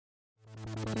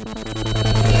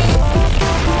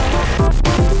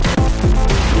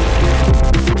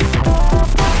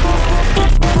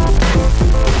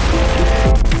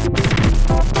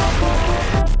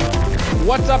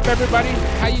everybody.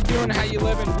 How you doing? How you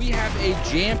living? We have a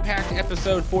jam-packed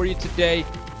episode for you today.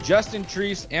 Justin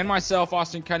Treese and myself,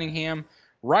 Austin Cunningham.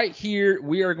 Right here,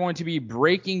 we are going to be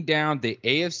breaking down the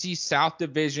AFC South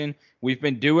Division. We've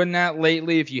been doing that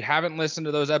lately. If you haven't listened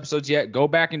to those episodes yet, go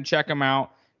back and check them out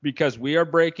because we are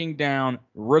breaking down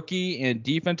rookie and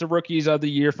defensive rookies of the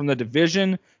year from the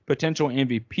division, potential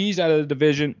MVPs out of the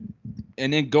division,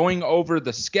 and then going over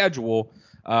the schedule,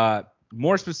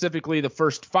 more specifically the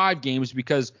first 5 games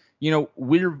because, you know,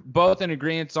 we're both in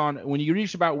agreement on when you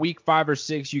reach about week 5 or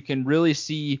 6, you can really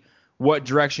see what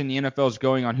direction the NFL is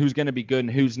going on, who's going to be good and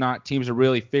who's not. Teams are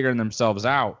really figuring themselves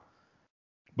out.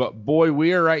 But, boy,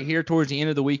 we are right here towards the end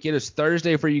of the week. It is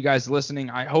Thursday for you guys listening.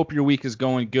 I hope your week is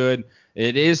going good.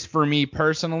 It is for me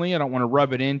personally. I don't want to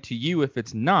rub it into you if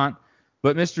it's not.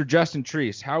 But, Mr. Justin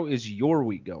Treese, how is your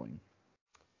week going?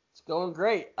 It's going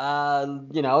great.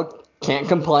 Can't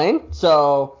complain.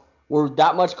 So we're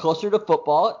that much closer to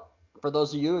football. For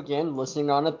those of you, again, listening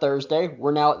on a Thursday,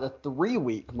 we're now at the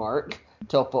 3-week mark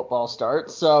till football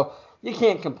starts. So you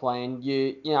can't complain.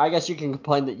 I guess you can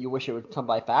complain that you wish it would come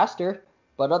by faster.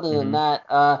 But other than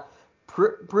that,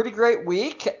 pretty great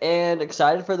week and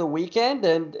excited for the weekend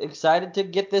and excited to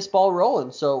get this ball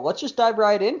rolling. So let's just dive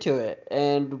right into it.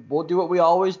 And we'll do what we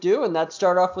always do, and that's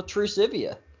start off with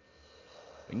Trusivia.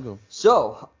 Bingo.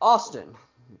 So, Austin,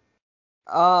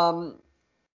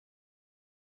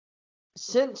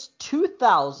 since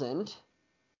 2000,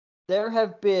 there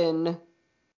have been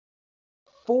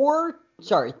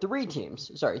three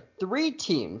teams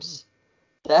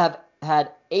that have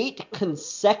had 8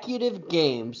 consecutive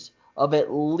games of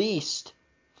at least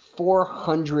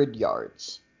 400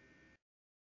 yards.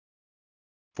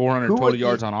 400 total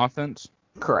yards on offense?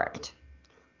 Correct.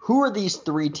 Who are these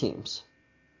 3 teams?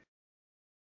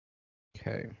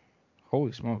 Okay.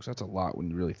 Holy smokes, that's a lot when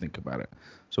you really think about it.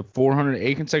 So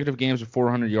 8 consecutive games of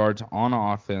 400 yards on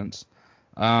offense.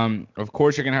 Of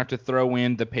course, you're going to have to throw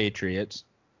in the Patriots.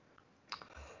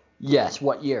 Yes,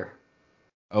 what year?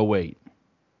 08.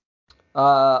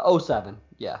 07,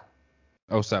 yeah.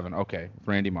 07, okay.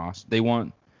 Randy Moss. They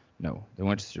went to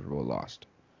the Super Bowl, lost.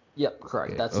 Yep,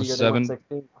 correct. Okay. That's the year they won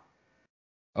 16.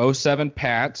 07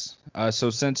 Pats. So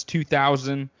since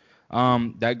 2000,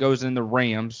 that goes in the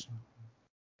Rams.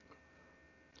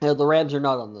 Yeah, the Rams are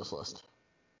not on this list.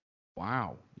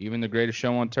 Wow. Even the greatest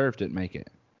show on turf didn't make it.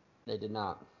 They did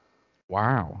not.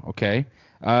 Wow. Okay.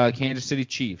 Kansas City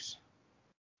Chiefs.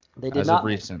 They did as not. Of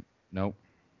recent. Nope.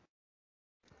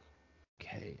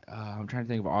 Okay. I'm trying to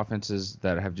think of offenses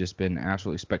that have just been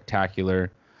absolutely spectacular.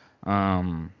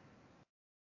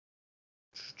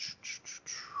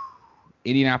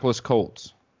 Indianapolis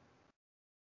Colts.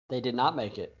 They did not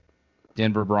make it.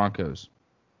 Denver Broncos.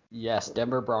 Yes,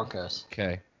 Denver Broncos.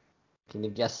 Okay. Can you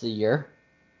guess the year?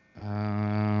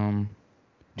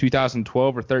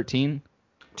 2012 or 13?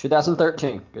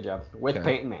 2013. Good job. With Okay.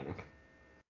 Peyton Manning.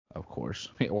 Of course.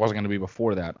 It wasn't going to be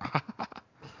before that.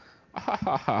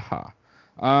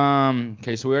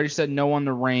 Okay, so we already said no on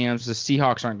the Rams. The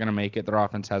Seahawks aren't going to make it. Their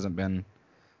offense hasn't been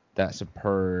that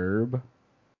superb.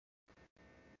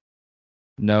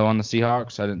 No on the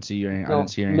Seahawks? I didn't see your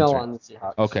answer. No on the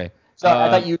Seahawks. Okay. So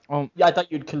I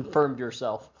thought you'd confirmed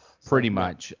yourself. Pretty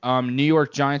much. New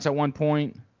York Giants at one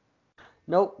point.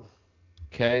 Nope.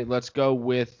 Okay, let's go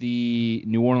with the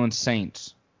New Orleans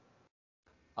Saints.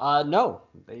 No,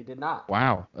 they did not.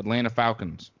 Wow. Atlanta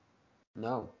Falcons.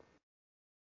 No.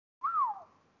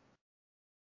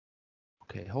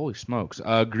 Okay, holy smokes.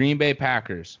 Green Bay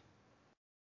Packers.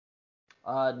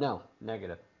 No,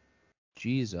 negative.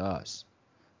 Jesus.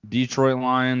 Detroit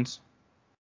Lions.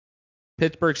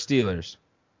 Pittsburgh Steelers.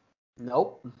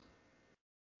 Nope.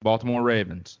 Baltimore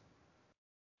Ravens.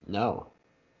 No.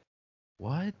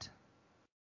 What?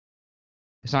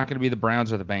 It's not going to be the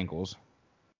Browns or the Bengals.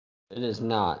 It is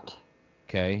not.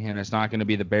 Okay, and it's not going to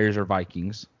be the Bears or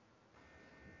Vikings.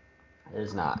 It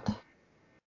is not.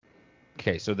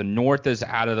 Okay, so the North is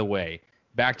out of the way.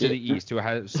 Back to the East.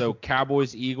 So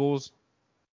Cowboys, Eagles.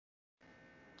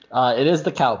 It is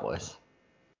the Cowboys.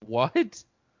 What?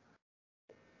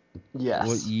 Yes.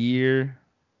 What year?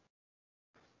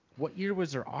 What year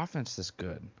was their offense this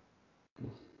good?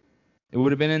 It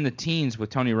would have been in the teens with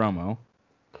Tony Romo.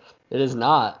 It is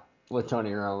not with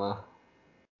Tony Romo.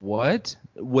 What?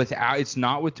 It's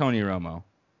not with Tony Romo.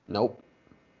 Nope.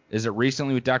 Is it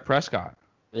recently with Dak Prescott?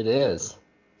 It is.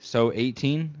 So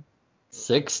 18?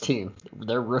 16.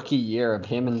 Their rookie year of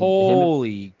him and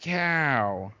Holy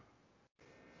cow.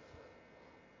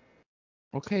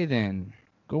 Okay then.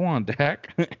 Go on,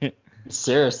 Dak.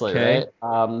 Seriously, Okay.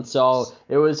 right? So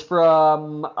it was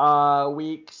from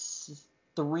weeks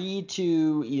 3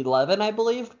 to 11, I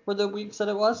believe, were the weeks that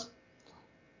it was.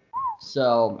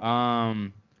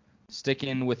 So,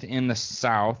 sticking within the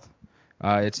South,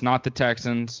 it's not the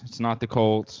Texans, it's not the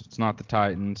Colts, it's not the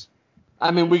Titans.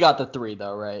 I mean, we got the 3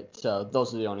 though, right? So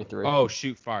those are the only 3. Oh,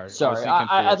 shoot, fire. Sorry,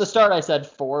 at the start I said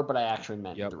 4, but I actually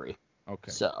meant 3.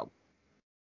 Okay. So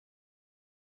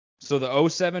the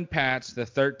 07 Pats, the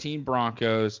 13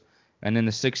 Broncos, and then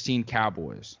the 16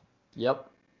 Cowboys. Yep.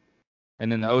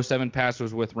 And then the 07 Pats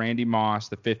was with Randy Moss,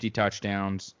 the 50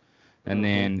 touchdowns. And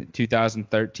then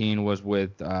 2013 was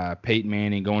with Peyton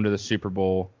Manning going to the Super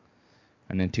Bowl.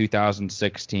 And then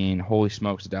 2016, holy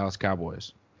smokes, the Dallas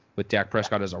Cowboys with Dak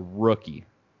Prescott as a rookie.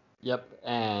 Yep,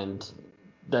 and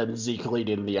then Zeke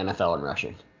leading the NFL in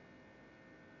rushing.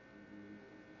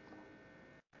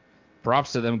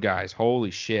 Props to them guys. Holy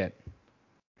shit.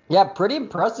 Yeah, pretty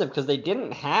impressive because they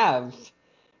didn't have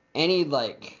any,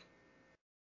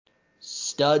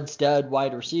 stud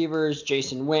wide receivers.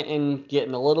 Jason Witten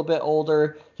getting a little bit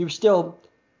older. He was still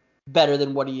better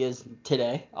than what he is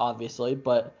today, obviously.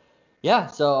 But, yeah,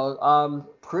 so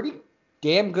pretty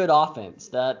damn good offense.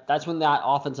 That's when that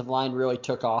offensive line really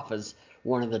took off as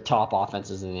one of the top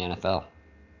offenses in the NFL.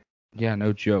 Yeah,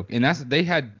 no joke. And they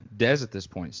had Dez at this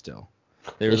point still.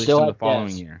 They released him the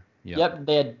following year. Yep,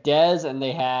 they had Dez and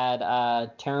they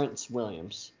had Terrence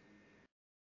Williams.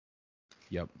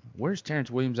 Yep. Where's Terrence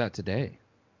Williams at today?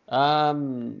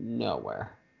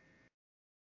 Nowhere.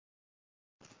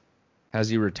 Has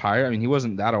he retired? I mean, he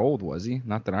wasn't that old, was he?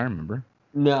 Not that I remember.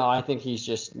 No, I think he's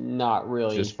just not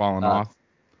really. Just fallen off?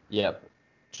 Yep.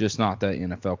 Just not that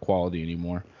NFL quality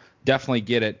anymore. Definitely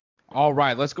get it. All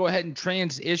right, let's go ahead and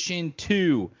transition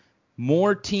to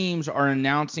more teams are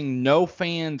announcing no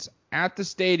fans at the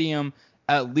stadium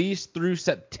at least through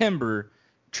September.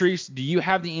 Treese, do you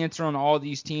have the answer on all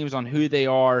these teams on who they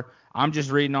are? I'm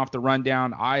just reading off the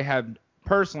rundown. I have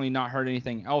personally not heard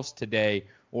anything else today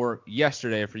or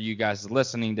yesterday for you guys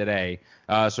listening today.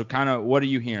 So kind of what are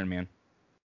you hearing, man?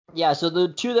 Yeah, so the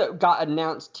 2 that got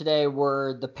announced today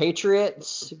were the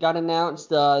Patriots got announced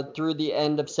through the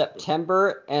end of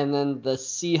September, and then the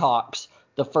Seahawks,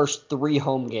 the first 3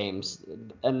 home games,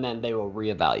 and then they will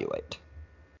reevaluate.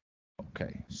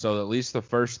 Okay, so at least the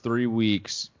first 3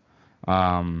 weeks,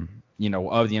 of the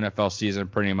NFL season,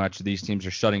 pretty much these teams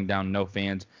are shutting down no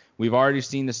fans. We've already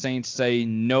seen the Saints say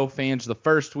no fans the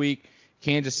first week.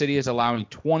 Kansas City is allowing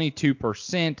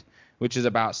 22%, which is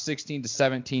about 16 to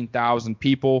 17,000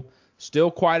 people. Still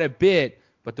quite a bit,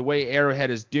 but the way Arrowhead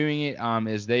is doing it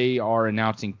is they are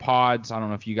announcing pods. I don't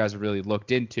know if you guys have really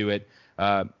looked into it,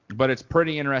 but it's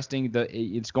pretty interesting.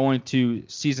 It's going to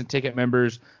season ticket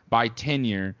members by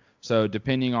tenure. So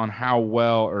depending on how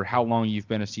well or how long you've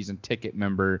been a season ticket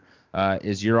member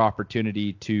is your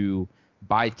opportunity to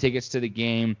buy tickets to the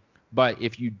game. But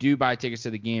if you do buy tickets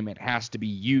to the game, it has to be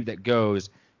you that goes.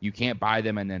 You can't buy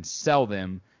them and then sell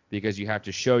them because you have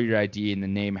to show your ID and the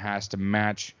name has to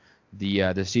match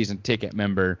the season ticket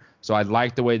member. So I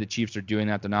like the way the Chiefs are doing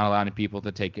that. They're not allowing people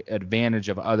to take advantage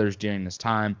of others during this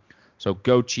time. So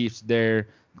go Chiefs there.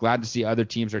 Glad to see other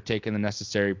teams are taking the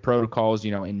necessary protocols,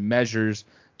 and measures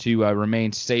to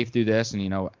remain safe through this.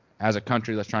 And, as a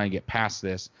country, let's try and get past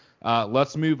this.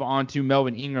 Let's move on to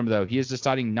Melvin Ingram, though. He is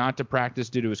deciding not to practice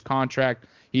due to his contract.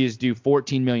 He is due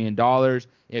 $14 million.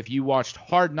 If you watched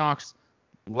Hard Knocks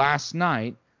last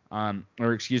night, a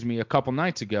couple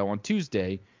nights ago on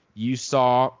Tuesday, you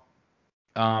saw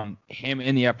him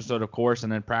in the episode, of course,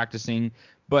 and then practicing.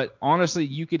 But honestly,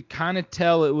 you could kind of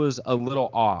tell it was a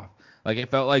little off. Like, it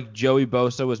felt like Joey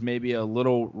Bosa was maybe a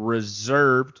little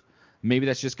reserved. Maybe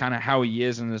that's just kind of how he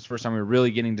is, and this first time we're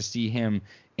really getting to see him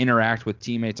interact with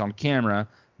teammates on camera.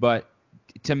 But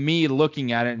to me,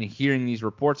 looking at it and hearing these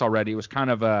reports already, it was kind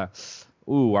of I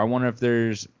wonder if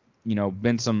there's,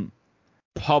 been some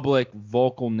public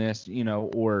vocalness,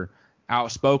 or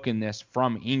outspokenness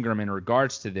from Ingram in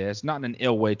regards to this. Not in an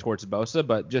ill way towards Bosa,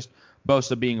 but just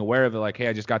Bosa being aware of it, like, hey,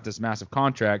 I just got this massive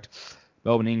contract.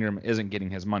 Melvin Ingram isn't getting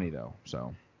his money, though,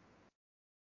 so.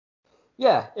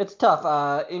 Yeah, it's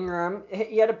tough. Ingram,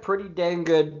 he had a pretty dang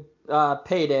good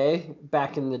payday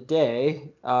back in the day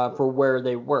for where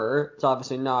they were. It's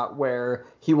obviously not where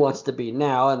he wants to be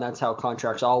now, and that's how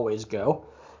contracts always go.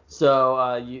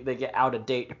 So they get out of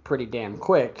date pretty damn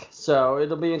quick. So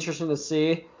it'll be interesting to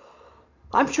see.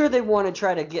 I'm sure they want to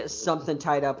try to get something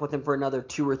tied up with him for another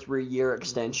 2 or 3 year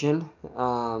extension.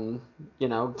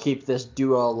 Keep this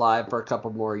duo alive for a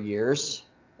couple more years.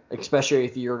 Especially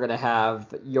if you're going to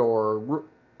have your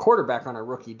quarterback on a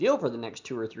rookie deal for the next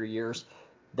 2 or 3 years.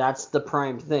 That's the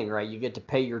prime thing, right? You get to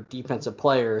pay your defensive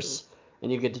players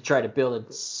and you get to try to build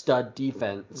a stud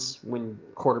defense when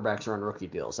quarterbacks are on rookie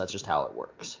deals. That's just how it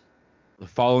works.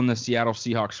 Following the Seattle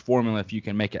Seahawks formula, if you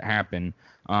can make it happen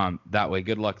that way.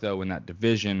 Good luck, though, in that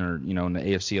division or, in the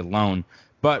AFC alone.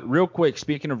 But real quick,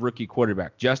 speaking of rookie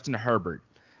quarterback, Justin Herbert.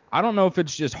 I don't know if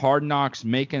it's just Hard Knocks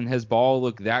making his ball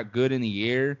look that good in the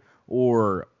air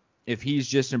or if he's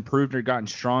just improved or gotten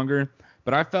stronger.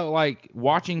 But I felt like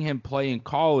watching him play in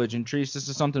college, and Treese, this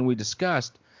is something we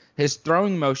discussed, his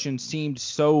throwing motion seemed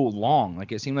so long.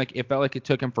 Like it felt like it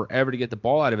took him forever to get the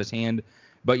ball out of his hand.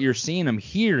 But you're seeing him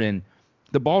here, and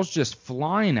the ball's just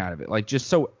flying out of it, like just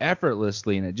so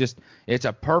effortlessly. And it's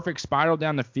a perfect spiral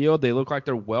down the field. They look like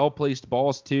they're well-placed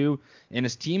balls too, and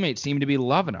his teammates seem to be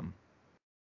loving him.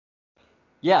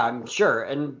 Yeah, I'm sure.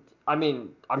 And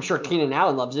I'm sure Keenan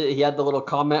Allen loves it. He had the little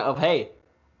comment of, "Hey,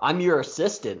 I'm your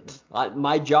assistant.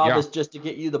 My job is just to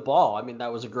get you the ball."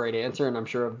 That was a great answer, and I'm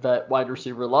sure a vet wide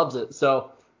receiver loves it.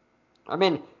 So,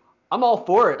 I'm all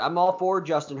for it. I'm all for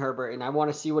Justin Herbert, and I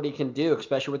want to see what he can do,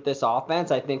 especially with this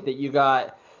offense. I think that you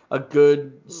got a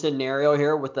good scenario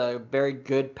here with a very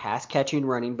good pass-catching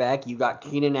running back. You got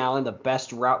Keenan Allen,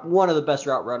 one of the best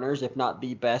route runners, if not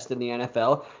the best in the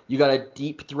NFL. You got a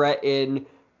deep threat in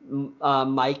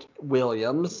Mike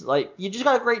Williams. Like, you just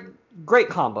got a great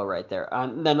combo right there.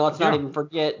 And then let's not even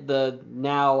forget the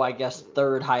now, I guess,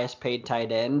 third highest paid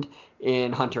tight end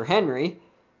in Hunter Henry,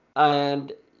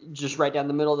 and just right down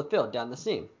the middle of the field, down the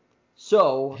seam.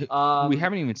 So we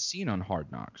haven't even seen on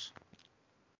Hard Knocks.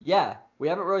 Yeah, we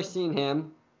haven't really seen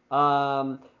him.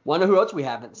 One of who else we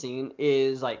haven't seen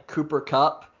is like Cooper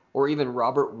Kupp or even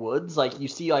Robert Woods. Like, you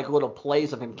see like little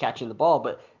plays of him catching the ball,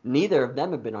 but neither of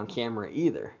them have been on camera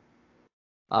either.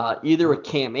 Either with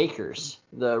Cam Akers,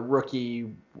 the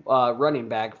rookie running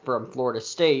back from Florida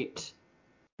State,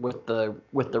 with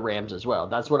the Rams as well.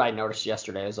 That's what I noticed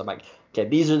yesterday. I'm like, okay,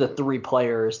 these are the three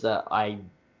players that I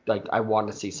want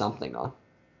to see something on.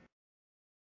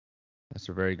 That's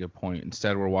a very good point.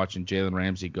 Instead, we're watching Jalen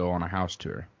Ramsey go on a house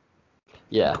tour.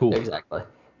 Yeah, cool. Exactly.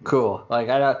 Cool. Like,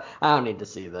 I don't need to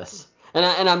see this. And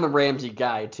I'm a Ramsey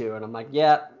guy too, and I'm like,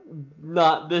 yeah,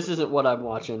 this isn't what I'm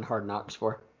watching Hard Knocks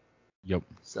for. Yep.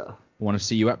 So I want to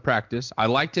see you at practice. I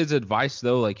liked his advice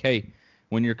though, like, hey,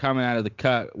 when you're coming out of the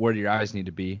cut, where do your eyes need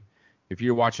to be? If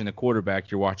you're watching the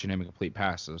quarterback, you're watching him complete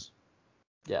passes.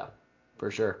 Yeah,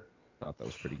 for sure. Thought that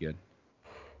was pretty good.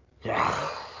 Yeah.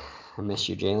 I miss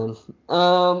you, Jalen.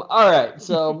 All right,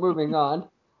 so moving on.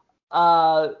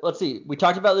 Let's see. We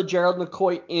talked about the Gerald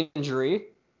McCoy injury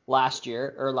last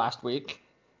week,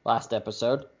 last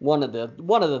episode. One of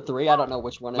the three. I don't know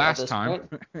which one. Last time.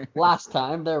 Last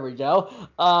time. There we go.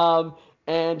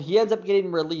 And he ends up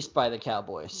getting released by the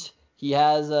Cowboys. He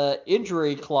has a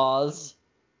injury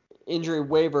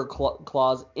waiver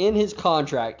clause in his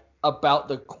contract about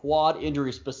the quad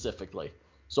injury specifically.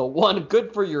 So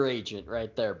good for your agent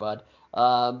right there, bud.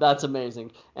 That's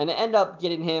amazing. And it ended up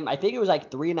getting him, I think it was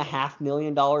like $3.5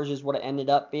 million is what it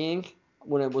ended up being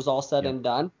when it was all said and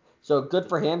done. So good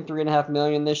for him, $3.5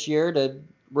 million this year to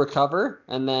recover,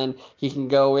 and then he can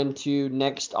go into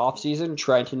next offseason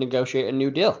trying to negotiate a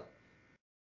new deal.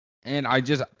 And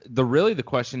the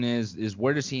question is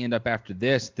where does he end up after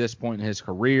this point in his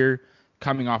career,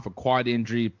 coming off a quad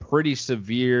injury, pretty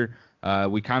severe.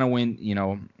 We kind of went,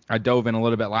 I dove in a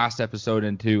little bit last episode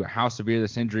into how severe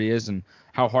this injury is and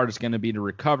how hard it's going to be to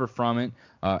recover from it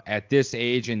at this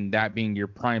age, and that being your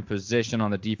prime position on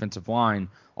the defensive line.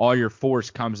 All your force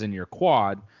comes in your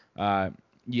quad.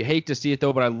 You hate to see it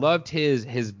though, but I loved his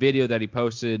video that he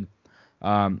posted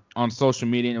on social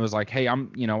media, and it was like, hey,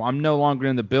 I'm no longer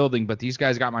in the building, but these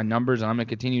guys got my numbers, and I'm going to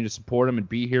continue to support them and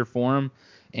be here for them.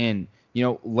 And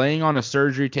laying on a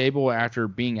surgery table after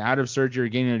being out of surgery,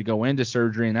 getting ready to go into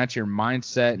surgery, and that's your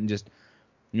mindset, and just,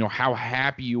 how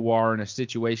happy you are in a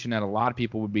situation that a lot of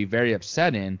people would be very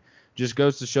upset in, just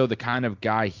goes to show the kind of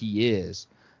guy he is.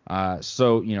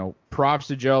 So, props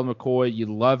to Gerald McCoy. You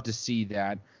love to see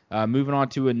that. Moving on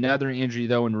to another injury,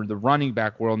 though, in the running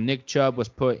back world, Nick Chubb was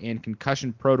put in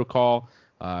concussion protocol.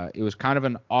 It was kind of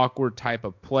an awkward type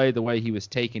of play, the way he was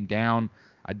taken down.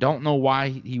 I don't know why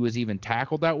he was even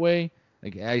tackled that way.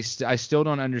 Like, I still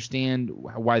don't understand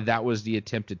why that was the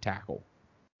attempted tackle.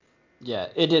 Yeah,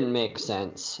 it didn't make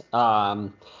sense.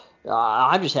 I'm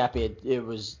just happy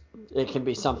it can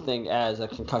be something as a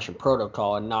concussion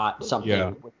protocol and not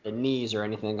something with the knees or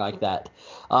anything like that.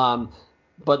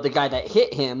 But the guy that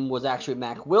hit him was actually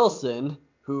Mack Wilson,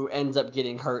 who ends up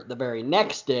getting hurt the very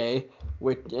next day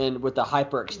with a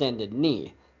hyperextended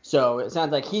knee. So it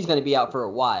sounds like he's going to be out for a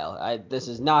while. This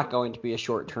is not going to be a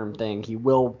short-term thing.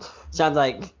 Sounds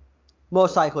like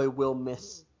most likely will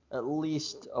miss at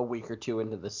least a week or two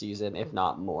into the season, if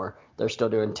not more. They're still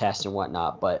doing tests and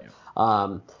whatnot, but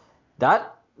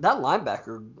that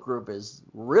linebacker group is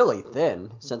really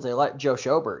thin since they let Joe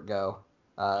Schobert go.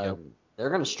 They're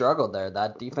going to struggle there.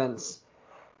 That defense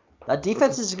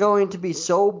is going to be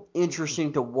so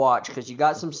interesting to watch because you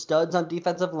got some studs on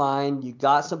defensive line. You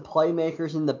got some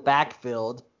playmakers in the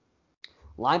backfield.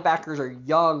 Linebackers are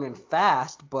young and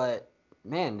fast, but,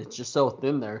 man, it's just so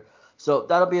thin there. So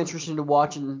that'll be interesting to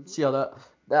watch and see how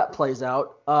that plays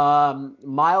out.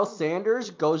 Miles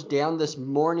Sanders goes down this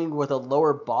morning with a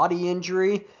lower body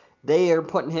injury. They are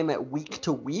putting him at week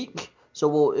to week,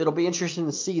 so it'll be interesting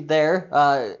to see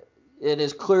there. It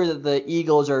is clear that the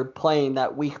Eagles are playing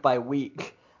that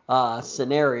week-by-week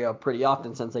scenario pretty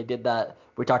often since they did that.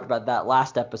 We talked about that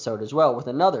last episode as well with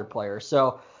another player.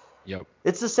 So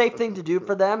it's the safe thing to do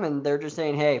for them, and they're just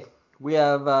saying, hey, we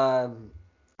have a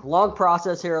long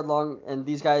process here, and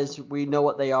these guys, we know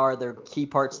what they are. They're key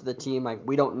parts of the team. Like,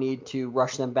 we don't need to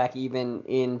rush them back even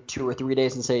in 2 or 3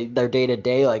 days and say they're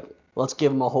day-to-day. Like, let's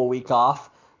give them a whole week off.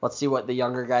 Let's see what the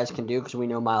younger guys can do because we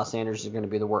know Miles Sanders is going to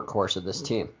be the workhorse of this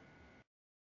team.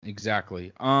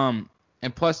 Exactly. And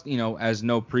plus, as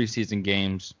no preseason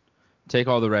games, take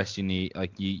all the rest you need,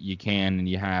 like you can and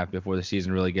you have before the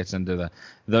season really gets into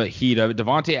the heat of it.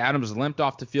 Davante Adams limped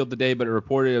off the field today, but it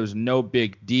reported it was no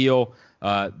big deal.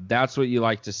 That's what you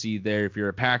like to see there. If you're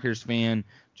a Packers fan,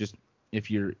 just if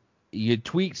you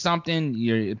tweak something,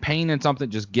 you're painting something,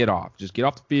 just get off. Just get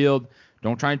off the field.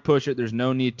 Don't try and push it. There's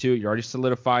no need to. You're already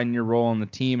solidified in your role on the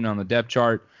team and on the depth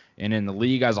chart and in the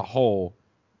league as a whole.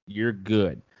 You're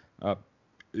good.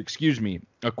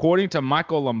 According to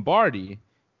Michael Lombardi,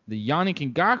 the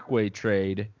Yannick Ngakoue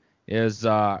trade is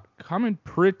coming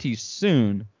pretty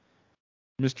soon.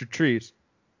 Mr. Trees,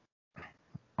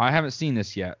 I haven't seen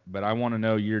this yet, but I want to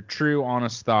know your true,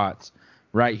 honest thoughts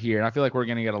right here. And I feel like we're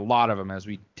going to get a lot of them as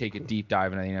we take a deep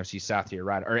dive into the NFC South here,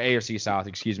 or AFC South,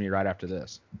 right after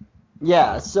this.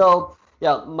 Yeah, so,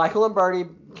 Michael Lombardi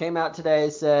came out today,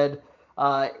 said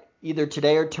either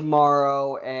today or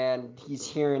tomorrow, and he's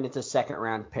hearing it's a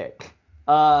second-round pick.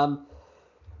 From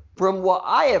what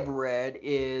I have read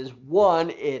is, one,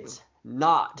 it's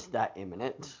not that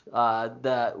imminent.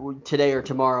 That today or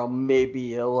tomorrow may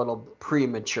be a little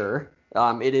premature.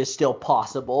 It is still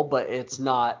possible, but it's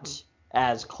not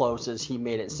as close as he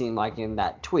made it seem like in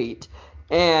that tweet.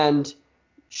 And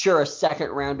sure, a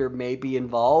second-rounder may be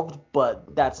involved,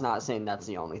 but that's not saying that's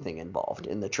the only thing involved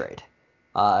in the trade.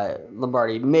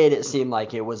 Lombardi made it seem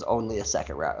like it was only a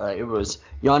second round. It was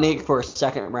Yannick for a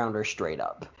second rounder straight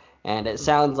up. And it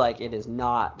sounds like it is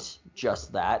not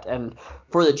just that. And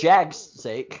for the Jags'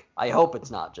 sake, I hope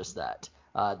it's not just that.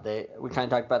 We kind of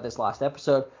talked about this last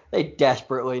episode. They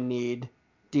desperately need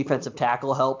defensive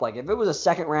tackle help. Like, if it was a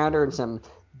second rounder and some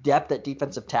depth at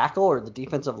defensive tackle or the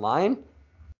defensive line,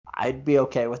 I'd be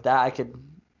okay with that. I could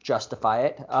justify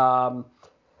it.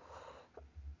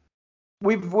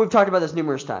 We've talked about this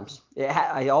numerous times.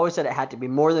 I always said it had to be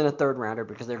more than a third rounder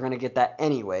because they're going to get that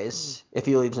anyways if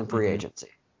he leaves in free agency.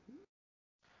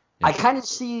 Yeah. I kind of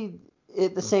see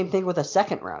it the same thing with a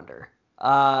second rounder.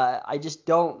 I just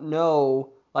don't know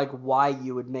why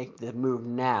you would make the move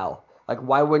now.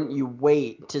 Why wouldn't you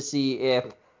wait to see if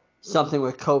something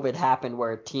with COVID happened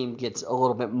where a team gets a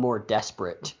little bit more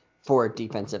desperate for a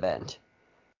defensive end?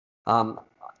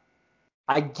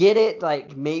 I get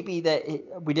it, maybe that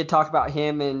we did talk about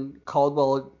him and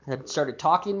Caldwell had started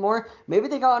talking more. Maybe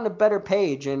they got on a better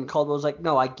page and Caldwell's like,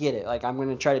 no, I get it. I'm going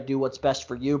to try to do what's best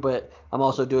for you, but I'm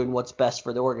also doing what's best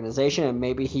for the organization. And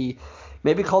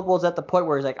maybe Caldwell's at the point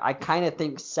where he's like, I kind of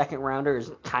think second rounder is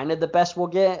kind of the best we'll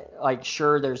get.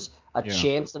 Sure, there's a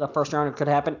chance that a first rounder could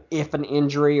happen if an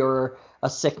injury or a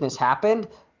sickness happened,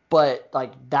 but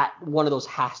that one of those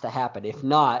has to happen. If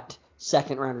not,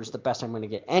 second rounder is the best I'm going to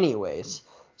get anyways.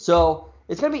 So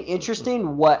it's going to be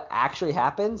interesting what actually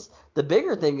happens. The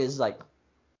bigger thing is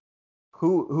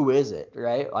who is it,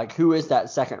 right? Who is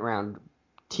that second round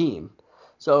team?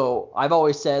 So I've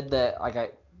always said that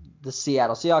the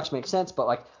Seattle Seahawks make sense,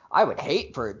 but I would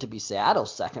hate for it to be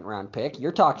Seattle's second round pick.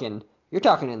 You're talking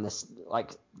in this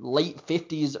late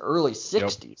 50s, early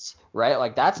 60s,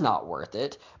 right? That's not worth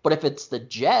it. But if it's the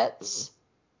Jets,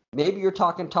 maybe you're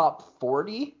talking top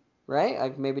 40.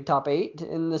 Right? Maybe top 8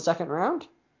 in the second round.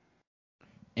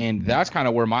 And that's kind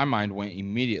of where my mind went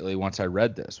immediately once I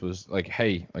read this was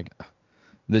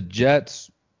the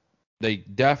Jets, they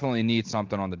definitely need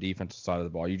something on the defensive side of the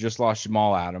ball. You just lost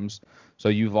Jamal Adams. So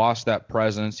you've lost that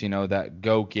presence, that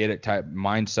go get it type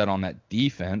mindset on that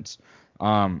defense.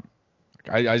 I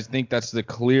think that's the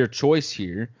clear choice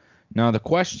here. Now the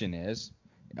question is,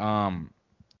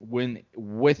 when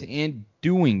within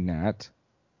doing that,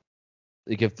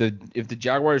 like if the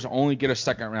Jaguars only get a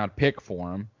second round pick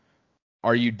for him,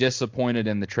 are you disappointed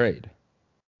in the trade?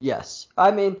 Yes.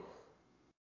 I mean,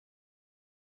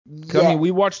 I mean, we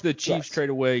watched the Chiefs trade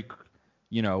away,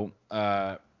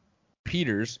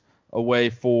 Peters away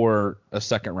for a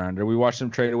second rounder. We watched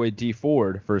them trade away D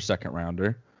Ford for a second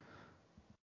rounder.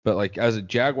 But like as a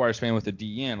Jaguars fan with a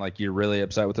DN, like you're really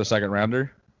upset with the second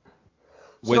rounder?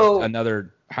 With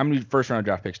how many first round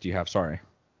draft picks do you have? Sorry.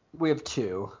 We have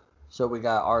 2. So we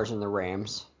got ours and the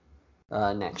Rams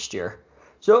next year.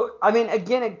 So, I mean,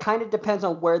 again, it kind of depends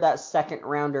on where that second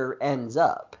rounder ends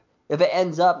up. If it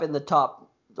ends up in the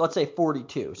top, let's say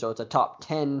 42, so it's a top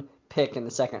 10 pick in the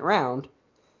second round,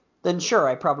 then sure,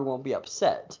 I probably won't be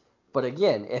upset. But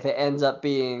again, if it ends up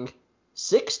being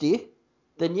 60,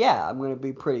 then yeah, I'm going to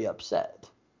be pretty upset.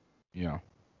 Yeah.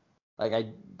 Like,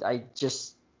 I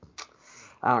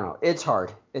don't know. It's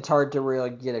hard. It's hard to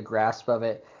really get a grasp of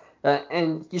it.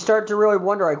 And you start to really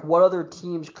wonder, like, what other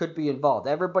teams could be involved.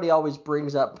 Everybody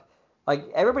brings up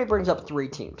 3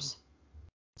 teams.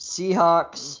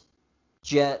 Seahawks,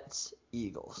 Jets,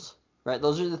 Eagles. Right?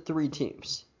 Those are the 3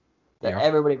 teams that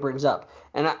everybody brings up.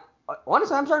 And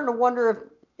honestly, I'm starting to wonder if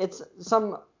it's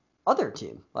some other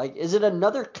team. Like, is it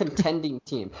another contending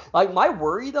team? Like, my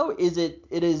worry, though, is it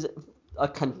is a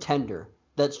contender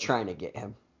that's trying to get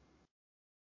him.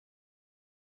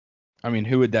 I mean,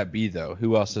 who would that be, though?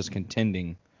 Who else is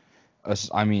contending?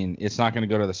 I mean, it's not going to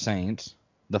go to the Saints.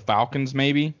 The Falcons,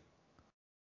 maybe?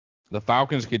 The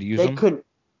Falcons could use them.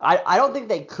 I don't think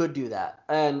they could do that,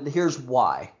 and here's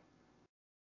why.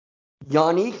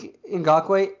 Yannick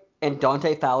Ngakoue and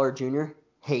Dante Fowler Jr.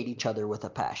 hate each other with a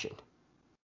passion.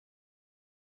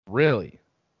 Really?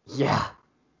 Yeah.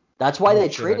 That's why they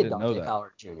traded Dante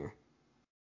Fowler Jr.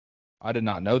 I did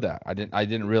not know that. I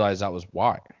didn't realize that was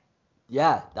why.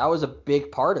 Yeah, that was a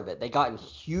big part of it. They got in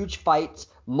huge fights,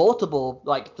 multiple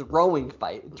throwing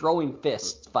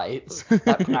fist fights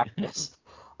at practice.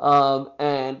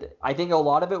 And I think a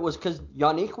lot of it was because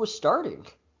Yannick was starting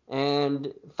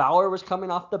and Fowler was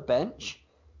coming off the bench.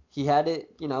 He had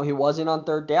it, he wasn't on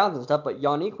third downs and stuff, but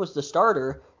Yannick was the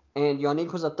starter and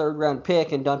Yannick was a 3rd round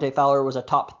pick and Dante Fowler was a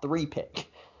top 3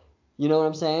 pick. You know what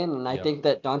I'm saying? And I think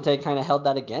that Dante kind of held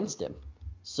that against him.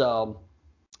 So,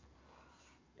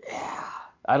 yeah,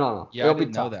 I don't know. Yeah, I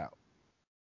didn't know that.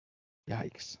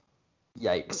 Yikes.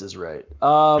 Yikes is right.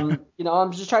 I'm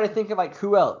just trying to think of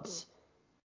who else.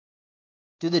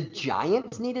 Do the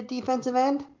Giants need a defensive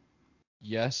end?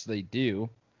 Yes, they do.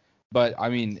 But, I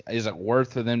mean, is it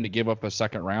worth for them to give up a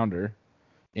second rounder?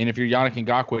 And if you're Yannick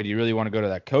Ngakoue, do you really want to go to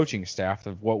that coaching staff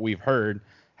of what we've heard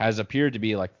has appeared to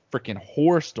be like freaking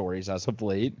horror stories as of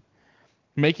late?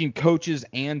 Making coaches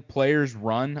and players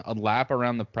run a lap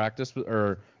around the practice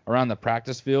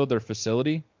field, their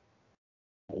facility?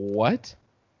 What?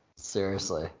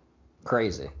 Seriously.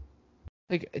 Crazy.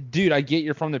 Like, dude, I get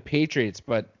you're from the Patriots,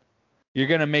 but you're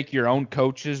going to make your own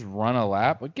coaches run a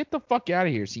lap? Like, get the fuck out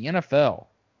of here. It's the NFL.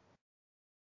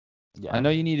 Yeah. I know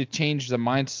you need to change the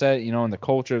mindset, and the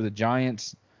culture of the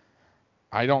Giants.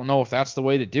 I don't know if that's the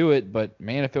way to do it, but,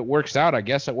 man, if it works out, I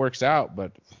guess it works out.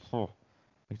 But I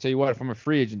can tell you what, if I'm a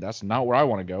free agent, that's not where I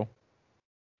want to go.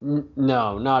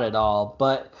 No, not at all.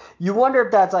 But you wonder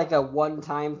if that's a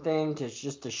one-time thing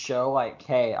just to show,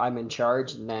 hey, I'm in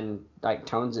charge, and then,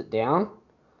 tones it down.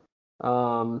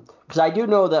 Because I do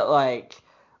know that,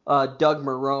 Doug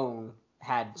Marrone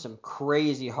had some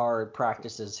crazy hard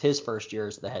practices his first year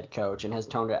as the head coach and has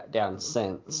toned it down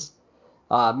since.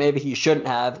 Maybe he shouldn't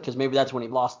have, because maybe that's when he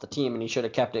lost the team and he should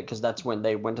have kept it because that's when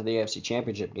they went to the AFC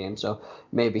Championship game. So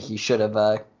maybe he should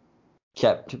have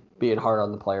kept being hard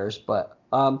on the players. But,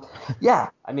 yeah,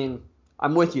 I mean,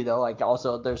 I'm with you, though.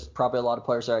 Also, there's probably a lot of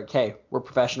players that are hey, we're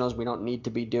professionals. We don't need to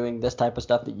be doing this type of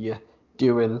stuff that you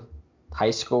do in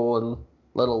high school and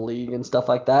little league and stuff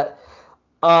like that.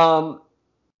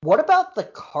 What about the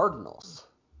Cardinals?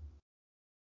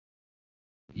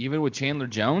 Even with Chandler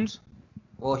Jones?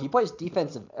 Well, he plays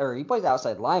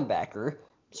outside linebacker,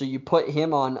 so you put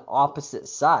him on opposite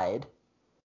side.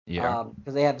 Yeah.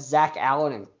 Because they have Zach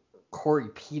Allen and Corey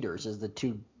Peters as the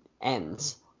 2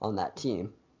 ends on that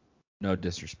team. No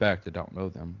disrespect, I don't know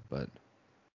them, but.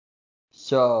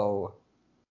 So.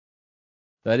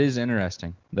 That is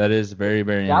interesting. That is very,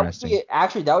 very interesting.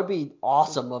 That would be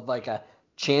awesome of a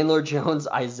Chandler Jones,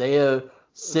 Isaiah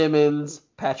Simmons,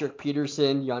 Patrick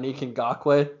Peterson, Yannick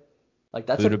Ngakoue.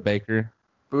 That's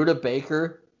Budda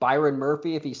Baker, Byron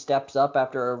Murphy if he steps up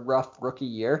after a rough rookie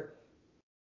year.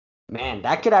 Man,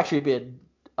 that could actually be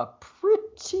a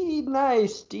pretty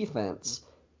nice defense.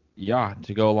 Yeah,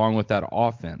 to go along with that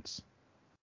offense.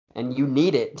 And you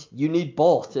need it. You need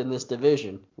both in this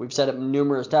division. We've said it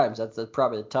numerous times. That's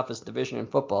probably the toughest division in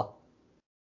football.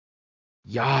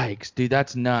 Yikes, dude,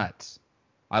 that's nuts.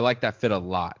 I like that fit a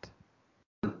lot.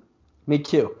 Me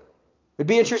too. It'd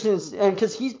be interesting,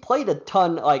 because he's played a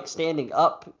ton, like, standing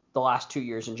up the last 2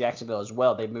 years in Jacksonville as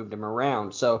well. They moved him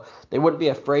around, so they wouldn't be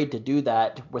afraid to do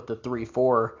that with the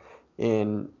 3-4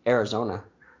 in Arizona.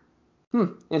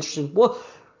 Interesting. We'll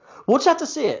just have to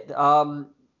see it.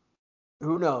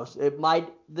 Who knows?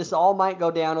 This all might go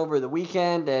down over the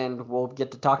weekend, and we'll get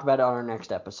to talk about it on our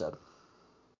next episode.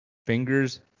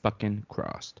 Fingers fucking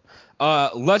crossed.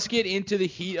 Let's get into the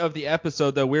heat of the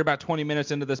episode, though. We're about 20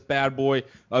 minutes into this bad boy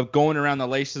of going around the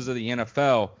laces of the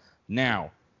NFL.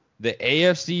 Now, the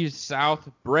AFC South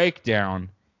breakdown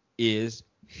is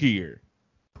here.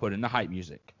 Put in the hype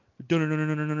music.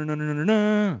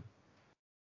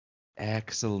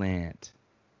 Excellent.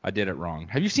 I did it wrong.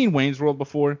 Have you seen Wayne's World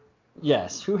before?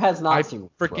 Yes. Who has not seen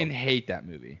Wayne's World? I freaking hate that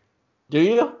movie. Do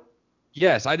you?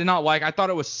 Yes, I did not like. I thought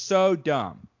it was so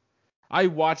dumb. I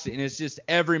watched it, and it's just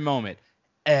every moment.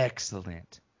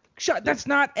 Excellent. That's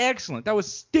not excellent. That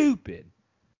was stupid.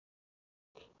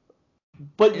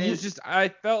 But it was just, I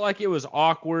felt like it was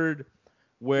awkward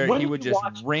where he would just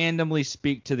randomly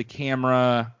speak to the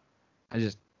camera.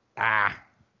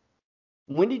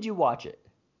 When did you watch it?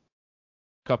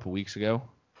 A couple weeks ago.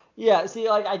 Yeah, see,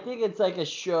 like, I think it's like a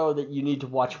show that you need to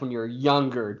watch when you're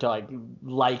younger to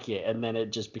like it, and then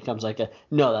it just becomes like that's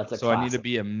a classic. I need to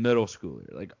be a middle schooler.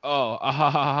 Like,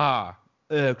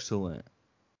 excellent.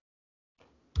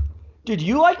 Dude,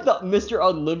 you like the Mr.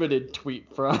 Unlimited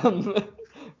tweet from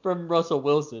Russell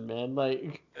Wilson, man?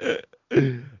 Like,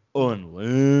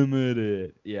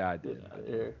 unlimited. Yeah, I did.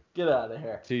 Get out of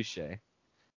here. Touche.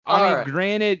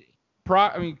 Granted,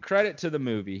 credit to the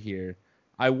movie here.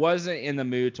 I wasn't in the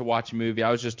mood to watch a movie.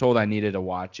 I was just told I needed to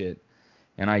watch it,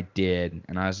 and I did.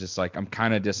 And I was just like, I'm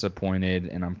kind of disappointed,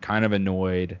 and I'm kind of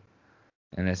annoyed,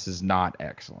 and this is not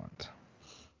excellent.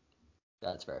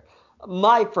 That's fair.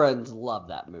 My friends love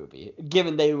that movie,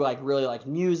 given they really like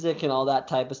music and all that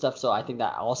type of stuff, so I think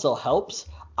that also helps.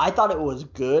 I thought it was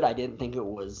good. I didn't think it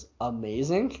was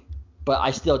amazing, but I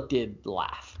still did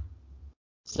laugh.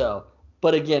 So,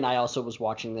 but again, I also was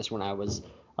watching this when I was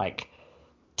like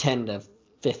 10 to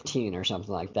 15 or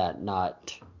something like that,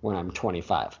 not when I'm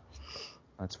 25.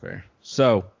 That's fair.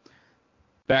 So,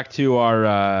 back to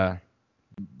our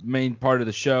main part of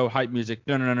the show, hype music.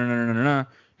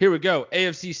 Here we go.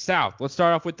 AFC South. Let's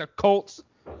start off with the Colts.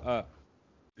 Or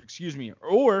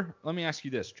let me ask you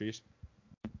this, Trees.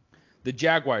 The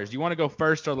Jaguars. Do you want to go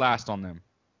first or last on them?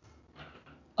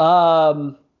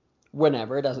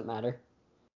 Whenever. It doesn't matter.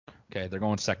 Okay, they're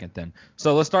going second then.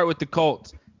 So let's start with the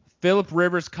Colts. Phillip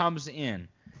Rivers comes in.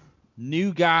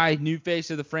 New guy, new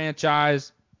face of the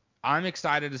franchise. I'm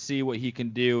excited to see what he can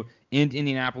do in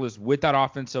Indianapolis with that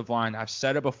offensive line. I've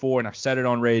said it before, and I've said it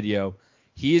on radio.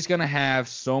 He's going to have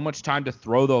so much time to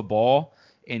throw the ball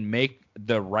and make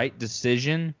the right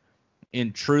decision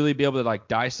and truly be able to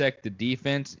dissect the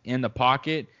defense in the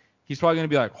pocket. He's probably going to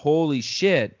be like, holy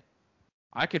shit,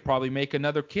 I could probably make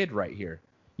another kid right here.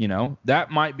 You know,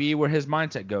 that might be where his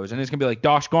mindset goes. And it's going to be like,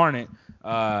 gosh darn it.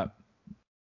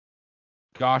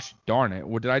 Gosh darn it.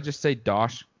 What did I just say?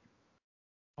 Dosh?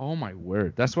 Oh, my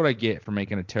word. That's what I get for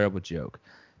making a terrible joke.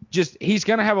 He's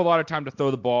going to have a lot of time to throw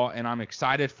the ball, and I'm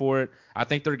excited for it. I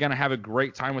think they're going to have a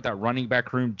great time with that running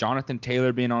back room. Jonathan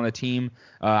Taylor being on the team.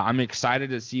 I'm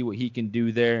excited to see what he can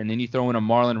do there. And then you throw in a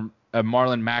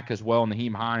Marlon Mack as well, and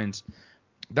Naheem Hines.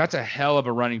 That's a hell of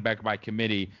a running back by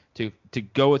committee to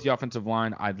go with the offensive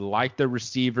line. I like the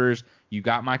receivers. You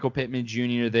got Michael Pittman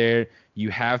Jr. there. You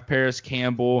have Paris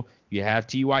Campbell. You have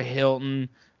T.Y. Hilton.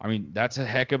 I mean, that's a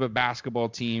heck of a basketball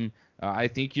team. I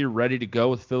think you're ready to go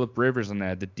with Phillip Rivers on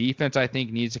that. The defense, I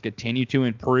think, needs to continue to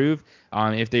improve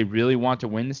if they really want to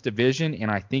win this division, and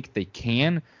I think they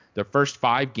can. The first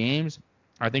 5 games,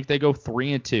 I think they go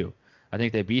 3-2. I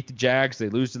think they beat the Jags, they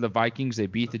lose to the Vikings, they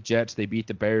beat the Jets, they beat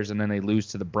the Bears, and then they lose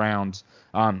to the Browns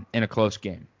in a close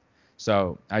game.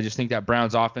 So I just think that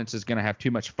Browns offense is going to have too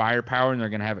much firepower, and they're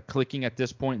going to have it clicking at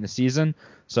this point in the season.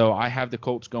 So I have the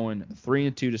Colts going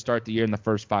 3-2 to start the year in the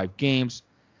first 5 games.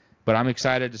 But I'm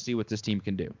excited to see what this team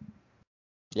can do.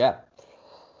 Yeah.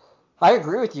 I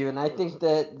agree with you, and I think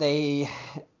that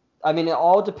it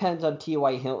all depends on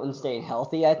T.Y. Hilton staying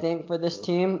healthy, I think, for this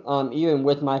team. Even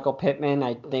with Michael Pittman,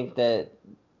 I think that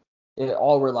it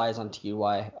all relies on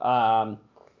T.Y.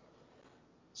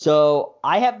 So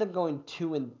I have them going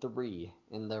 2-3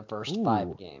 in their first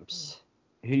 5 games.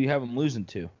 Who do you have them losing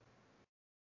to?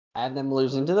 I have them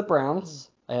losing to the Browns.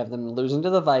 I have them losing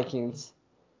to the Vikings.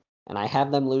 And I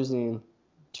have them losing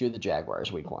to the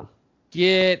Jaguars week 1.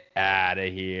 Get out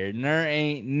of here. There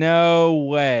ain't no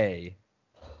way.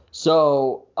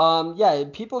 So, yeah,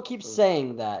 people keep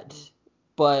saying that,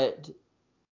 but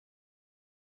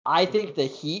I think the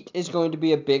heat is going to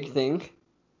be a big thing.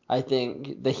 I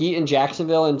think the heat in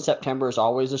Jacksonville in September is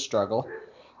always a struggle.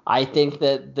 I think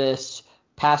that this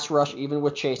pass rush, even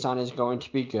with Chase on, is going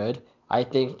to be good. I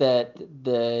think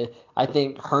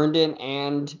that Herndon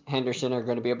and Henderson are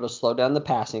going to be able to slow down the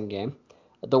passing game.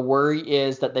 The worry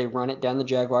is that they run it down the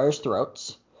Jaguars'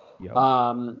 throats. Yep.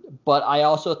 But I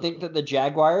also think that the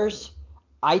Jaguars,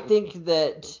 I think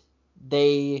that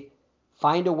they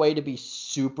find a way to be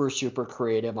super, super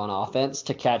creative on offense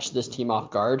to catch this team off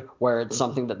guard, where it's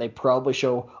something that they probably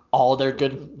show all their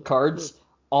good cards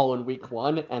all in week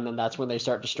 1, and then that's when they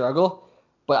start to struggle.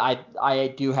 But I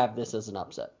do have this as an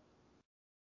upset.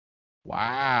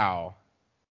 Wow.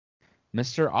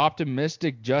 Mr.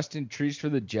 Optimistic Justin Trees for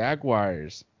the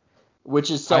Jaguars.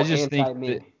 Which is so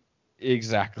anti-me.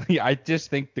 Exactly. I just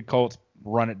think the Colts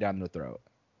run it down the throat.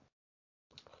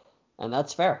 And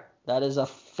that's fair. That is a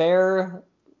fair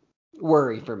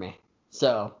worry for me.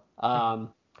 So,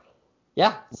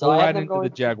 yeah. So we'll I have ride them into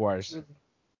the Jaguars.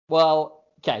 Well,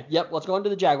 okay. Yep. Let's go into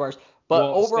the Jaguars. But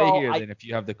overall, stay here then if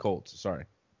you have the Colts. Sorry.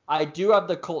 I do have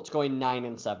the Colts going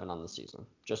 9-7 on the season.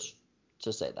 Just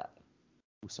to say that.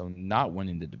 So not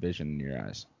winning the division in your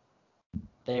eyes.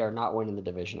 They are not winning the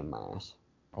division in my eyes.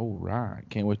 Oh, right.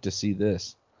 Can't wait to see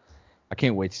this. I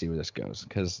can't wait to see where this goes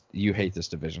because you hate this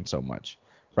division so much.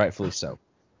 Rightfully so.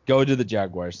 Go to the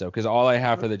Jaguars, though, because all I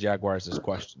have for the Jaguars is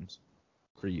questions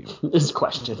for you. Is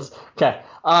questions. Okay.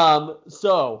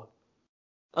 So,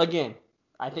 again,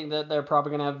 I think that they're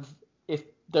probably going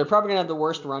to have the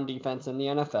worst run defense in the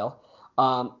NFL.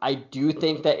 I do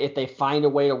think that if they find a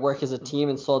way to work as a team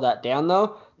and slow that down,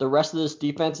 though, the rest of this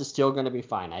defense is still going to be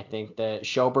fine. I think that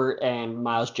Schobert and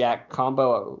Miles Jack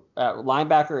combo at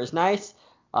linebacker is nice.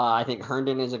 I think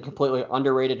Herndon is a completely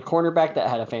underrated cornerback that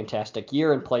had a fantastic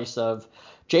year in place of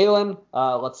Jalen.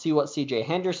 Let's see what C.J.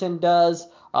 Henderson does.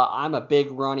 I'm a big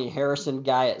Ronnie Harrison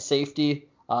guy at safety.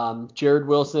 Jared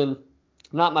Wilson,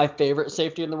 not my favorite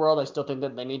safety in the world. I still think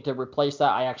that they need to replace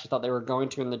that. I actually thought they were going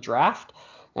to in the draft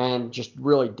and just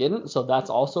really didn't. So that's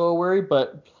also a worry,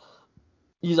 but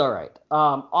he's all right.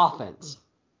 Offense.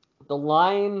 The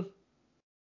line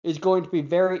is going to be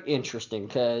very interesting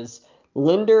because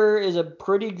Linder is a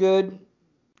pretty good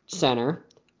center.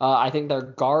 I think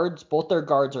both their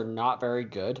guards are not very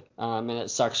good. And it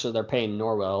sucks so they're paying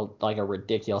Norwell like a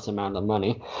ridiculous amount of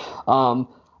money.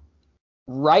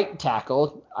 Right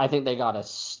tackle, I think they got a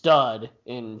stud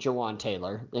in Jawan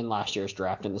Taylor in last year's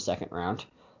draft in the second round.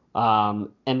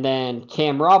 And then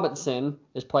Cam Robinson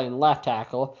is playing left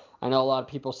tackle. I know a lot of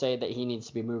people say that he needs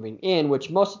to be moving in, which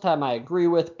most of the time I agree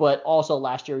with, but also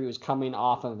last year he was coming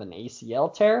off of an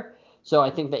ACL tear. So I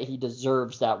think that he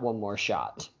deserves that one more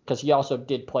shot because he also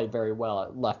did play very well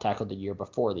at left tackle the year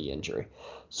before the injury.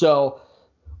 So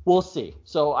we'll see.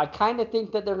 So I kind of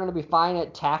think that they're going to be fine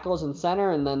at tackles and center,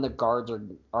 and then the guards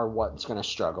are what's going to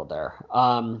struggle there.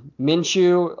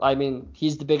 Minshew, I mean,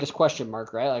 he's the biggest question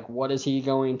mark, right? Like, what is he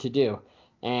going to do?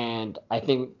 And I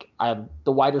think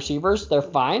the wide receivers, they're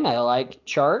fine. I like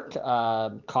Chark.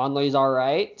 Conley's all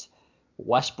right.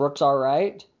 Westbrook's all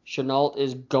right. Shenault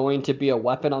is going to be a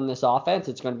weapon on this offense.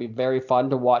 It's going to be very fun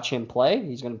to watch him play.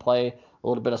 He's going to play a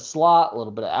little bit of slot, a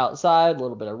little bit of outside, a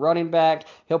little bit of running back.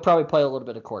 He'll probably play a little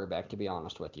bit of quarterback, to be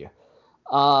honest with you.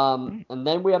 And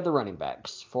then we have the running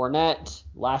backs. Fournette,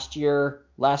 last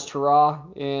hurrah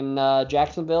in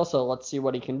Jacksonville, so let's see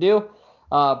what he can do.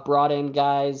 Brought in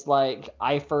guys like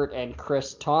Eifert and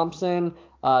Chris Thompson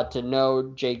to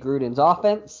know Jay Gruden's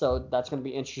offense, so that's going to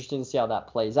be interesting to see how that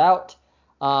plays out.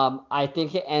 I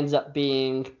think it ends up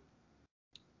being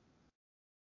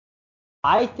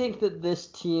I think that this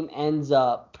team ends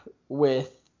up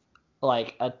with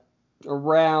like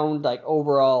around like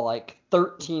overall like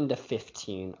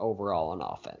 13-15 overall on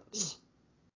offense.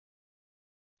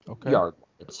 Okay.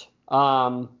 Yardage.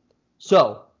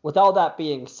 So with all that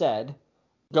being said,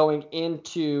 going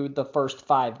into the first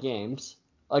 5 games,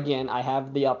 again, I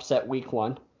have the upset week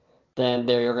 1. Then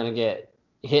they're going to get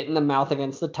hit in the mouth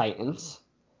against the Titans.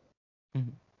 Mm-hmm.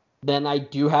 Then I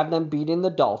do have them beating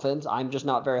the Dolphins. I'm just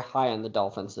not very high on the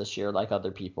Dolphins this year like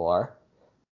other people are.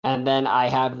 And then I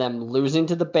have them losing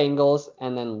to the Bengals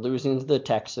and then losing to the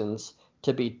Texans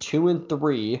to be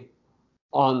 2-3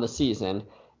 on the season.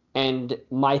 And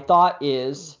my thought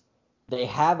is they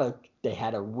had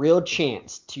a real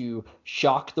chance to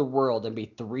shock the world and be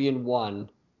 3-1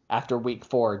 after week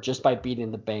 4 just by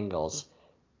beating the Bengals.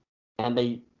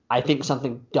 And I think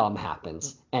something dumb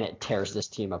happens and it tears this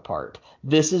team apart.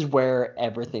 This is where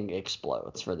everything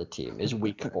explodes for the team, is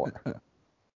week 4.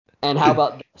 And how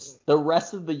about this? The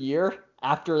rest of the year,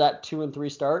 after that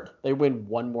 2-3 start, they win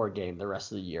one more game the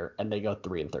rest of the year, and they go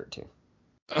 3-13.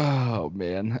 Oh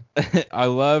man, I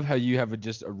love how you have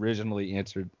just originally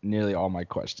answered nearly all my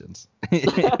questions.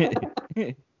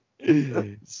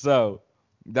 So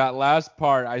that last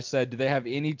part, I said, do they have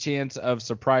any chance of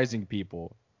surprising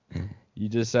people? You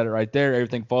just said it right there.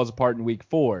 Everything falls apart in week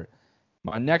 4.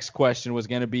 My next question was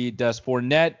going to be, does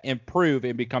Fournette improve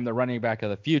and become the running back of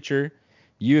the future?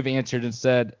 You have answered and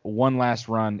said one last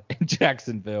run in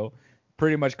Jacksonville,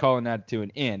 pretty much calling that to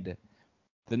an end.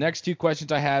 The next 2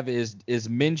 questions I have is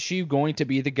Minshew going to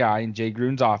be the guy in Jay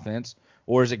Gruden's offense,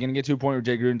 or is it going to get to a point where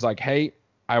Jay Gruden's like, hey,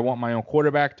 I want my own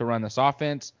quarterback to run this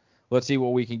offense. Let's see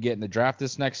what we can get in the draft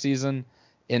this next season.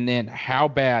 And then how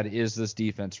bad is this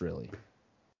defense really?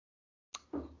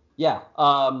 Yeah,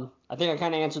 I think I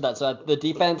kind of answered that. So the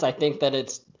defense, I think they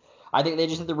just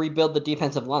have to rebuild the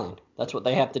defensive line. That's what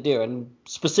they have to do, and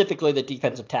specifically the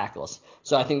defensive tackles.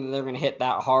 So I think that they're going to hit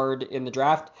that hard in the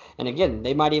draft. And again,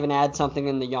 they might even add something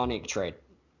in the Yannick trade.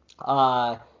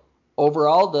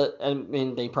 Overall,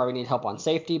 they probably need help on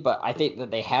safety, but I think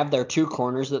that they have their 2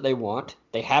 corners that they want.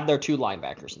 They have their 2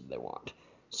 linebackers that they want.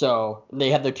 So they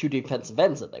have their 2 defensive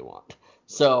ends that they want.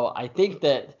 So I think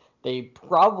that they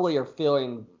probably are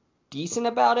feeling decent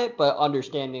about it, but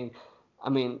understanding,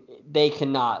 they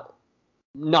cannot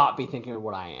not be thinking of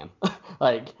what I am.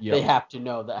 They have to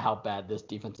know that how bad this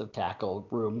defensive tackle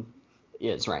room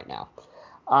is right now.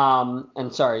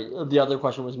 And sorry, the other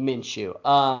question was Minshew.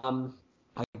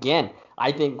 Again,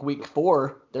 I think week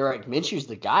 4, they're like, Minshew's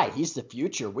the guy. He's the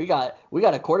future. We got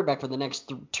a quarterback for the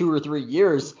next 2 or 3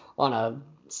 years on a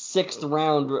 6th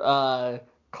round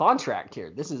contract here.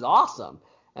 This is awesome.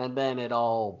 And then it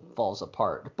all falls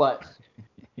apart. But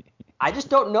I just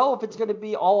don't know if it's going to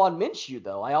be all on Minshew,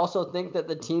 though. I also think that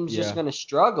the team's just going to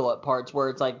struggle at parts where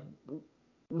it's like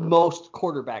most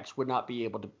quarterbacks would not be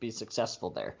able to be successful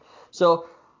there. So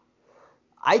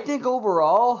I think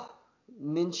overall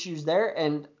Minshew's there,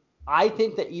 and I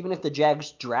think that even if the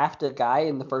Jags draft a guy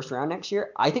in the 1st round next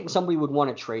year, I think somebody would want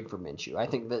to trade for Minshew. I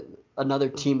think that another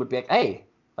team would be like, hey,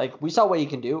 we saw what he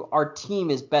can do. Our team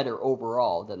is better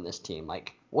overall than this team.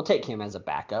 We'll take him as a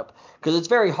backup, because it's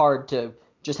very hard to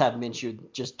just have Minshew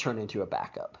just turn into a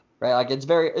backup, right?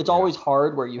 It's always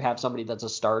hard where you have somebody that's a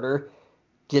starter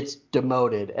gets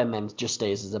demoted and then just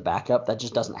stays as a backup. That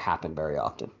just doesn't happen very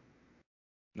often.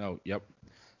 No, yep.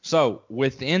 So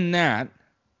within that,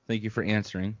 thank you for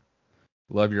answering.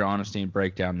 Love your honesty and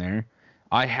breakdown there.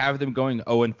 I have them going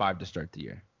 0-5 to start the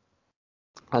year.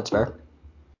 That's fair.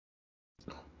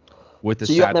 With the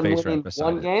so you have sad them face winning right beside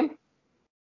one it. game?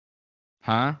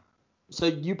 Huh? So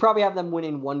you probably have them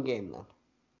winning one game then.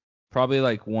 Probably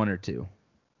 1 or 2.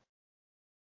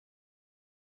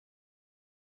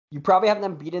 You probably have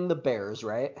them beating the Bears,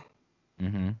 right?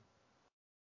 Mm-hmm.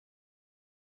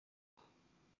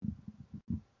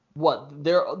 What?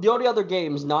 The only other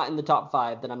games not in the top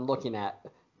 5 that I'm looking at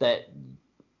that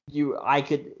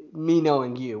me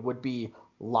knowing you, would be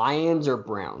Lions or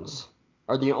Browns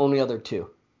are the only other 2.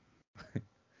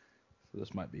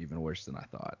 This might be even worse than I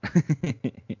thought.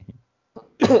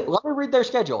 Let me read their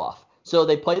schedule off. So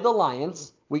they play the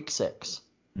Lions week 6.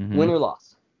 Mm-hmm. Win or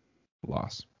loss?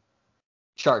 Loss.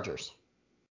 Chargers.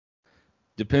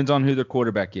 Depends on who their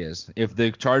quarterback is. If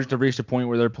the Chargers have reached a point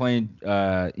where they're playing,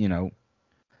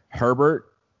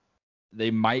 Herbert,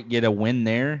 they might get a win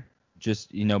there.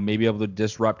 Just, maybe able to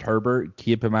disrupt Herbert,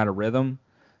 keep him out of rhythm,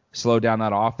 slow down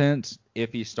that offense.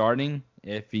 If he's starting,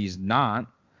 if he's not,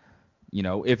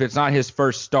 if it's not his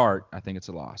first start, I think it's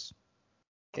a loss.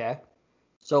 Okay.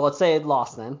 So let's say it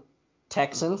lost then.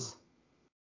 Texans.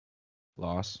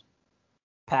 Loss.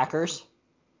 Packers.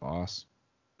 Loss.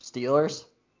 Steelers.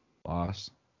 Loss.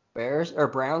 Bears or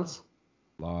Browns.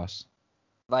 Loss.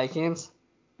 Vikings.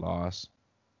 Loss.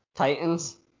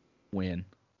 Titans. Win.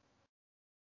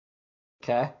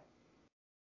 Okay.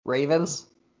 Ravens.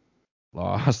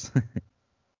 Loss.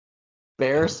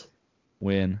 Bears.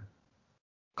 Win.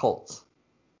 Colts.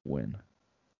 Win.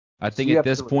 I think at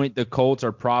this point the Colts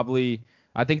are probably,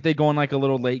 I think they go on a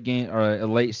little late game or a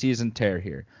late season tear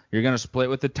here. You're going to split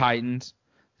with the Titans.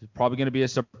 It's probably going to be a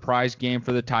surprise game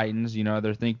for the Titans.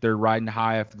 They think they're riding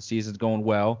high if the season's going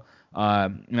well.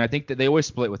 And I think that they always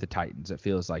split with the Titans. It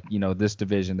feels like, this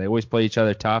division. They always play each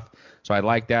other tough. So I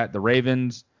like that. The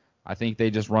Ravens, I think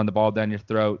they just run the ball down your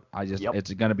throat.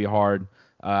 It's going to be hard.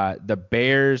 The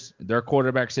Bears, their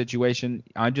quarterback situation,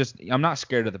 I'm not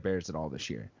scared of the Bears at all this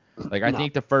year. I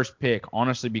think the first pick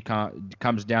honestly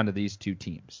comes down to these 2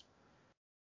 teams.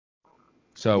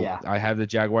 So Yeah. I have the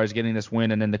Jaguars getting this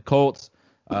win, and then the Colts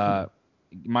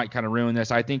might kind of ruin this.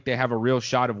 I think they have a real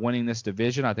shot of winning this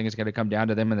division. I think it's going to come down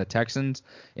to them and the Texans.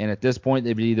 And at this point,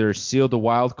 they've either sealed the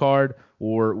wild card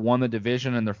or won the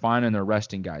division, and they're fine and they're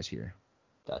resting guys here.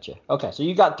 Gotcha. Okay, so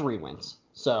you got 3 wins.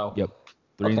 So Yep.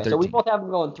 3 and okay, 13. so we both have them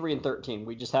going 3 and 13.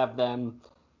 We just have them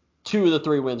 2 of the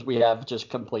 3 wins we have just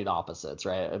complete opposites,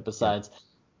 right? Besides,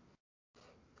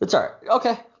 it's all right.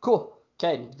 Okay, cool.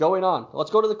 Okay, going on. Let's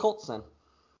go to the Colts then.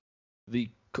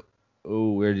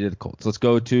 Where did the Colts? Let's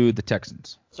go to the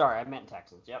Texans. Sorry, I meant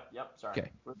Texans. Yep. Sorry.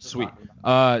 Okay, sweet.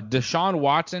 Deshaun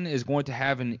Watson is going to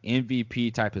have an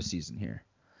MVP type of season here.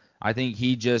 I think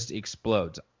he just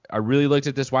explodes. I really looked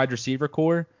at this wide receiver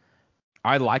core.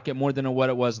 I like it more than what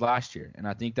it was last year, and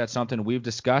I think that's something we've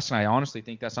discussed, and I honestly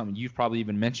think that's something you've probably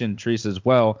even mentioned, Teresa, as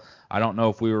well. I don't know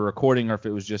if we were recording or if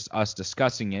it was just us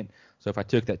discussing it, so if I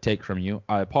took that take from you,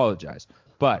 I apologize.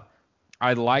 But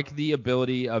I like the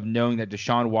ability of knowing that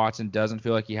Deshaun Watson doesn't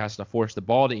feel like he has to force the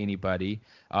ball to anybody,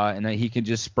 and that he can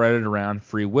just spread it around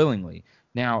free willingly.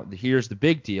 Now, here's the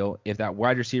big deal. If that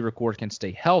wide receiver core can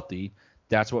stay healthy,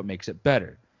 that's what makes it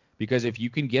better. Because if you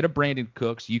can get a Brandon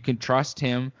Cooks, you can trust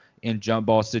him in jump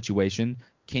ball situation.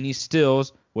 Kenny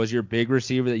Stills was your big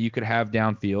receiver that you could have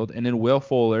downfield. And then Will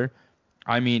Fuller,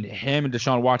 I mean, him and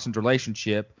Deshaun Watson's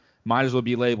relationship might as well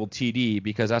be labeled TD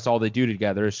because that's all they do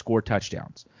together is score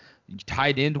touchdowns.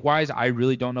 Tight end wise, I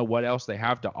really don't know what else they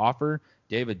have to offer.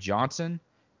 David Johnson,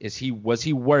 was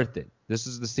he worth it? This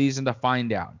is the season to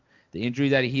find out. The injury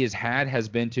that he has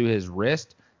been to his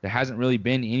wrist. There hasn't really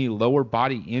been any lower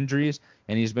body injuries,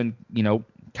 and he's been,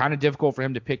 kind of difficult for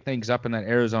him to pick things up in that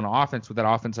Arizona offense with that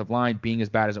offensive line being as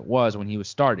bad as it was when he was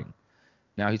starting.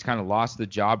 Now he's kind of lost the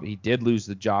job. He did lose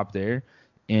the job there.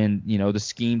 And, the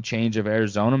scheme change of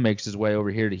Arizona makes his way over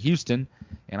here to Houston.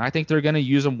 And I think they're going to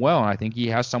use him well. And I think he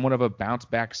has somewhat of a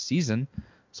bounce-back season.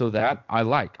 So that I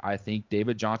like. I think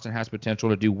David Johnson has potential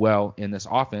to do well in this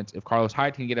offense. If Carlos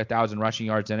Hyde can get 1,000 rushing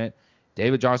yards in it,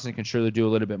 David Johnson can surely do a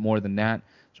little bit more than that.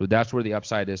 So that's where the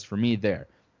upside is for me there.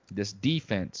 This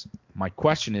defense, my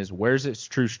question is, where's its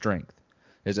true strength?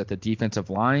 Is it the defensive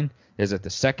line? Is it the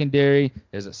secondary?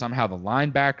 Is it somehow the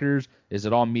linebackers? Is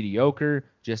it all mediocre?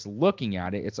 Just looking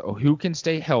at it, it's who can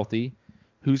stay healthy,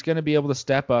 who's going to be able to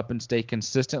step up and stay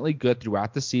consistently good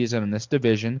throughout the season in this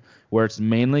division where it's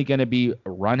mainly going to be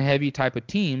run-heavy type of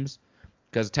teams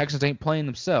because the Texans ain't playing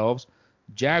themselves.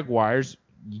 Jaguars,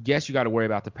 yes, you got to worry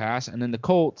about the pass. And then the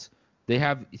Colts, they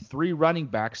have 3 running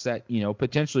backs that,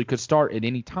 potentially could start at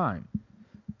any time.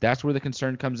 That's where the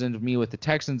concern comes into me with the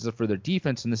Texans for their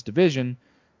defense in this division.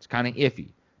 It's kind of iffy.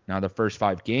 Now, the first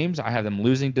 5 games, I have them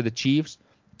losing to the Chiefs.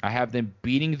 I have them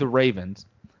beating the Ravens.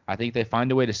 I think they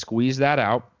find a way to squeeze that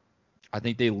out. I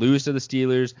think they lose to the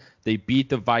Steelers. They beat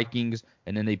the Vikings,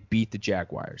 and then they beat the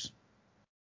Jaguars.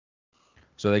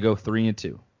 So they go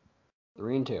 3-2.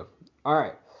 3-2. All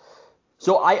right.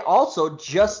 So I also,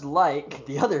 just like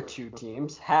the other 2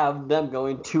 teams, have them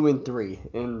going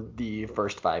 2-3 in the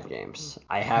first 5 games.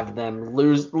 I have them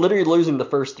literally losing the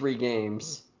first 3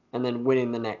 games and then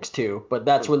winning the next 2. But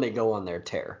that's when they go on their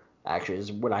tear. Actually,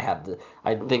 is when I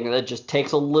think that just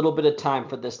takes a little bit of time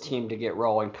for this team to get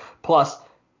rolling. Plus,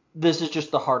 this is just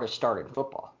the hardest start in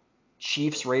football.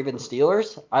 Chiefs, Ravens,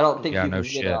 Steelers. I don't think you can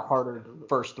get a harder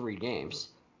first 3 games,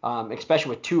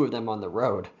 especially with 2 of them on the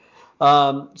road.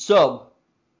 So.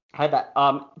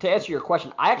 To answer your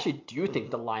question, I actually do think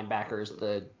the linebacker is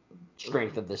the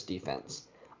strength of this defense.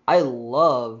 I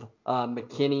love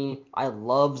McKinney. I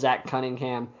love Zach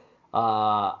Cunningham.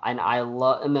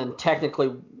 And then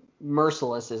technically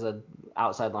Merciless is an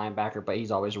outside linebacker, but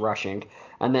he's always rushing.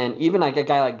 And then even like a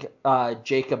guy like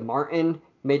Jacob Martin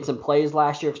made some plays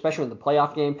last year, especially in the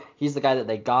playoff game. He's the guy that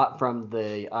they got from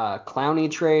the Clowney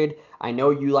trade. I know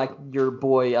you like your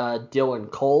boy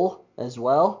Dylan Cole as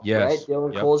well, yes. Right?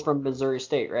 Dylan Cole is from Missouri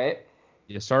State, right?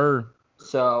 Yes, sir.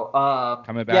 So,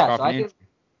 coming back off the injury.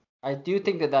 I do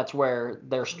think that that's where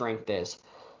their strength is.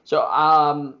 So,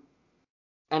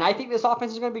 and I think this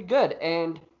offense is going to be good.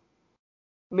 And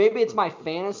maybe it's my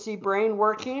fantasy brain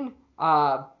working,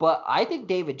 but I think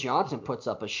David Johnson puts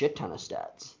up a shit ton of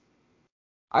stats.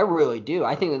 I really do.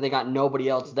 I think that they got nobody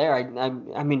else there.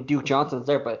 I mean, Duke Johnson's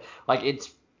there, but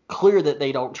it's clear that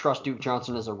they don't trust Duke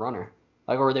Johnson as a runner.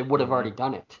 Or they would have already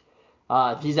done it.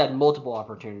 He's had multiple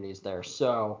opportunities there.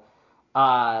 So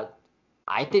I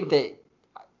think that,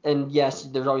 and yes,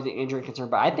 there's always the injury concern,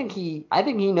 but I think he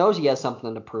knows he has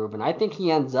something to prove, and I think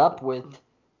he ends up with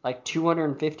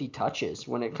 250 touches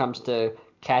when it comes to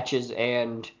catches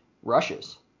and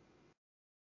rushes.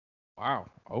 Wow.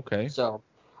 Okay. So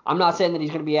I'm not saying that he's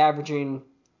going to be averaging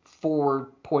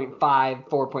 4.5,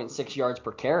 4.6 yards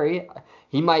per carry.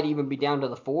 He might even be down to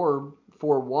the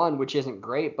 4.1, which isn't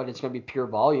great, but it's going to be pure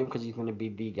volume because he's going to be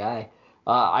the guy.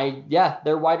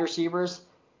 They're wide receivers.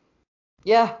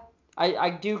 Yeah,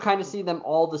 I do kind of see them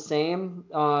all the same.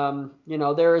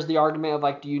 There is the argument of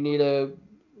like, do you need a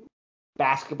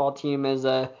basketball team as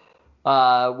a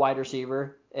wide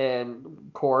receiver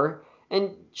and core?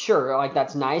 And sure, like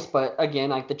that's nice, but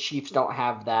again, like the Chiefs don't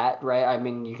have that, right? I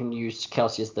mean, you can use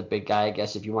Kelce as the big guy, I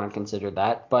guess, if you want to consider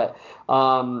that. But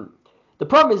the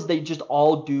problem is they just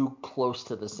all do close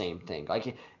to the same thing.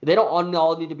 Like they don't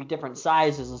all need to be different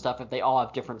sizes and stuff if they all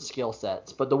have different skill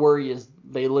sets. But the worry is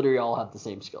they literally all have the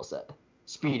same skill set,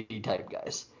 speedy type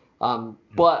guys.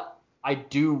 But I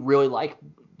do really like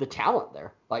the talent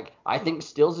there. Like I think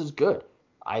Stills is good.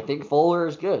 I think Fuller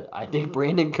is good. I think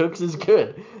Brandon Cooks is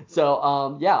good. So,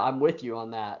 I'm with you on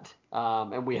that.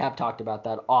 And we have talked about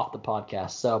that off the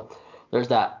podcast. So there's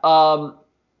that. To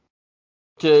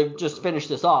just finish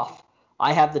this off,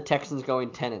 I have the Texans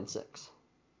going 10-6.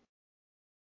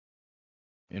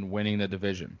 In winning the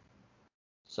division.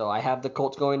 So I have the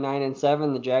Colts going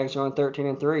 9-7, the Jags going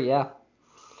 13-3, yeah.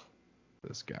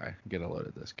 This guy. Get a load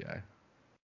of this guy.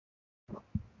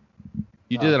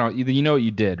 You did it on, you know what you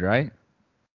did, right?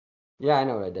 Yeah, I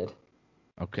know what I did.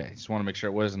 Okay, just want to make sure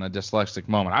it wasn't a dyslexic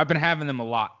moment. I've been having them a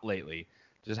lot lately.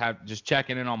 Just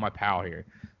checking in on my pal here.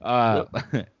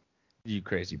 Yep. You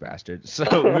crazy bastard. So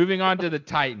moving on to the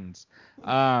Titans.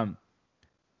 I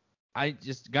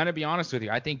just gonna be honest with you.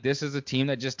 I think this is a team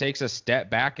that just takes a step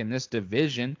back in this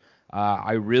division.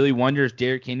 I really wonder if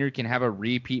Derrick Henry can have a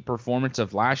repeat performance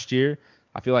of last year.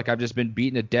 I feel like I've just been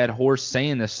beating a dead horse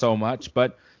saying this so much,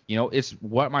 but it's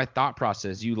what my thought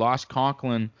process. You lost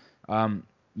Conklin.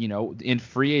 In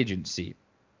free agency.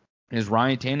 Is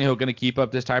Ryan Tannehill going to keep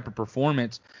up this type of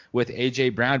performance with A.J.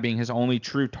 Brown being his only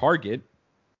true target,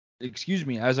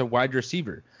 as a wide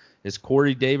receiver? Is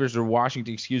Corey Davis or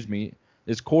Washington,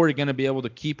 is Corey going to be able to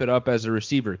keep it up as a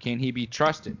receiver? Can he be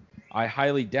trusted? I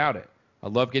highly doubt it. I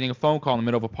love getting a phone call in the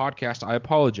middle of a podcast. I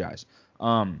apologize.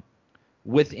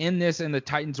 Within this and the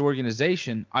Titans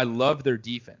organization, I love their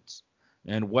defense.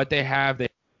 And what they have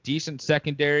decent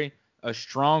secondary, a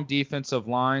strong defensive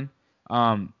line,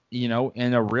 and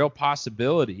a real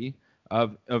possibility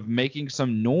of making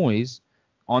some noise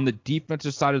on the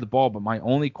defensive side of the ball. But my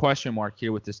only question mark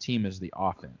here with this team is the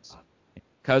offense.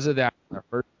 Because of that, in the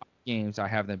first 5 games, I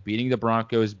have them beating the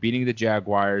Broncos, beating the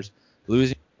Jaguars,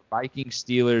 losing the Vikings,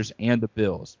 Steelers, and the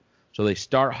Bills. So they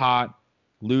start hot,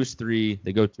 lose 3,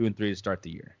 they go 2-3 to start the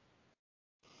year.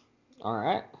 All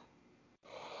right.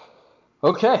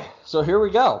 Okay, so here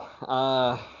we go.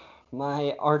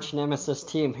 My arch nemesis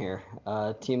team here,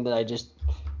 team that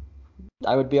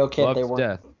I would be okay if they weren't.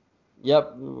 Death.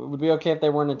 Yep, would be okay if they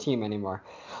weren't a team anymore.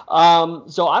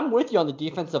 So I'm with you on the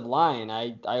defensive line.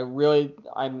 I like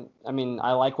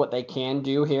what they can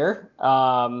do here.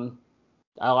 I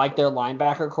like their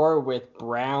linebacker core with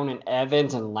Brown and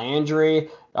Evans and Landry.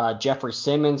 Jeffrey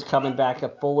Simmons coming back a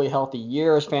fully healthy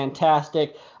year is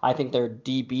fantastic. I think their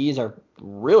DBs are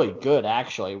really good,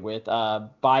 actually, with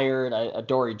Byard,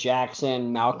 Adoree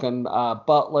Jackson, Malcolm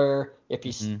Butler, if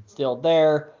he's still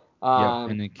there.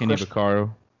 And then Kenny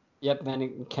Vaccaro. Yep,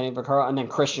 then Kenny Vaccaro, and then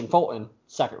Christian Fulton,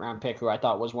 second-round pick, who I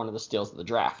thought was one of the steals of the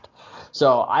draft.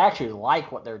 So I actually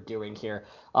like what they're doing here.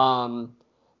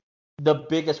 The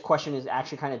biggest question is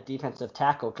actually kind of defensive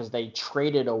tackle because they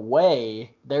traded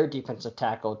away their defensive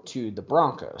tackle to the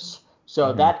Broncos.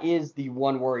 So that is the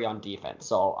one worry on defense.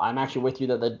 So I'm actually with you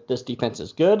that this defense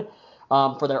is good.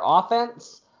 For their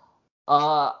offense,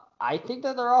 I think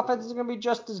that their offense is going to be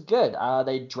just as good.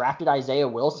 They drafted Isaiah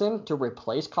Wilson to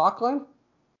replace Conklin.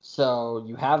 So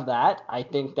you have that. I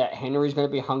think that Henry's going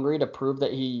to be hungry to prove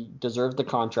that he deserves the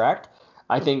contract.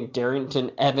 I think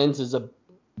Darrington Evans is a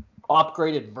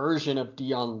upgraded version of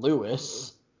Dion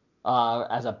Lewis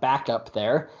as a backup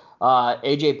there.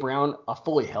 A.J. Brown, a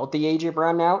fully healthy A.J.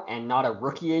 Brown now, and not a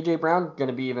rookie A.J. Brown, going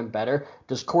to be even better.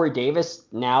 Does Corey Davis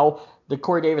now, the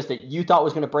Corey Davis that you thought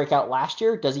was going to break out last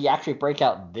year, does he actually break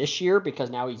out this year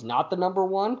because now he's not the number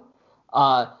one?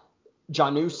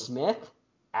 Jonnu Smith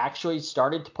actually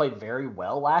started to play very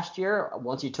well last year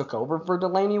once he took over for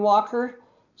Delanie Walker.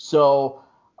 So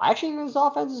I actually think his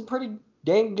offense is pretty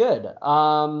dang good.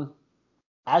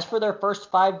 As for their first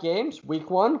 5 games,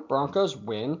 week 1, Broncos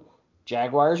win.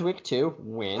 Jaguars week 2,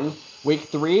 win. Week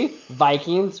 3,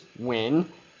 Vikings, win.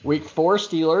 Week 4,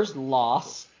 Steelers,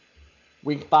 loss.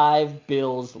 Week 5,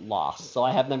 Bills, loss. So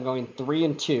I have them going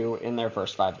 3-2 in their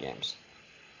first 5 games.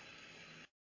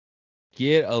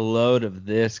 Get a load of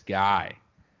this guy.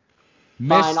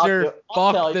 Fine, Mr.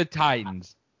 Fuck the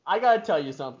Titans. I got to tell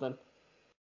you something.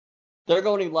 They're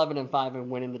going 11-5 and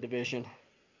winning the division.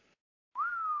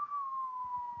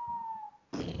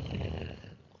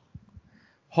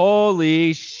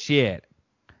 Holy shit.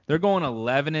 They're going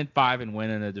 11-5 and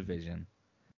winning the division.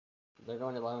 They're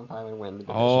going 11-5 and winning the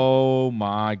division. Oh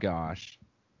my gosh.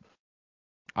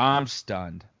 I'm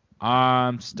stunned.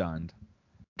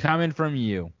 Coming from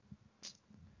you.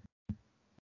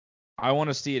 I want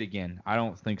to see it again. I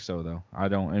don't think so, though.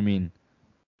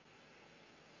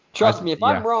 Trust me, if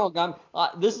I'm wrong,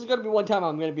 this is going to be one time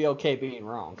I'm going to be okay being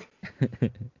wrong.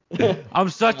 I'm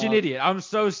such an idiot. I'm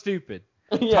so stupid.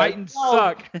 Yeah, Titans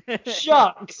suck.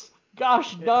 Shucks.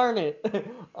 Gosh darn it.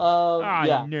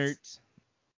 Nerds.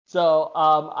 So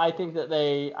I think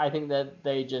that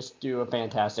they just do a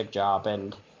fantastic job,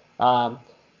 and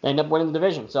they end up winning the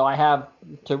division. So I have,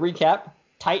 to recap,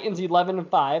 Titans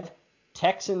 11-5,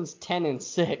 Texans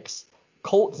 10-6,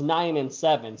 Colts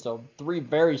 9-7. So 3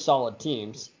 very solid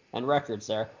teams and records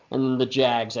there, and then the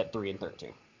Jags at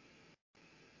 3-13.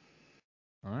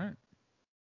 All right.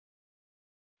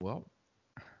 Well,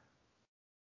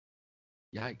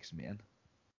 yikes, man.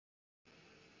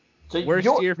 So where's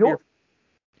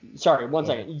Sorry, one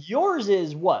second. Yours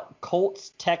is what?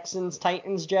 Colts, Texans,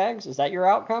 Titans, Jags? Is that your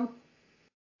outcome?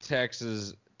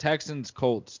 Texans,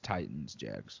 Colts, Titans,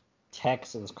 Jags.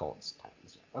 Texans, Colts,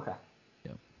 Titans. Okay.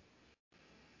 Yep.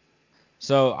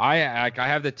 So I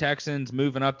have the Texans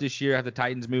moving up this year. I have the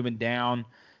Titans moving down.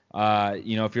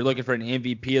 If you're looking for an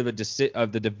MVP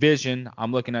of the division,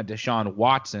 I'm looking at Deshaun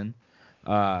Watson.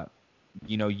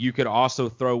 You could also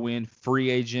throw in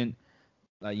free agent.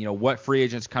 What free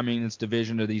agents coming in this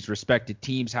division or these respected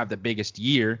teams have the biggest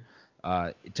year.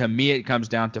 To me, it comes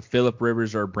down to Phillip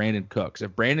Rivers or Brandon Cooks.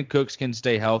 If Brandon Cooks can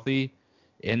stay healthy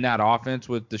in that offense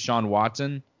with Deshaun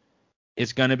Watson,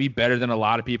 it's going to be better than a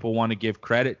lot of people want to give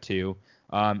credit to,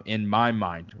 in my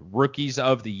mind. Rookies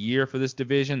of the year for this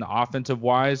division, the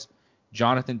offensive-wise,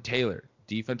 Jonathan Taylor.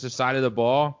 Defensive side of the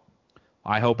ball,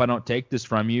 I hope I don't take this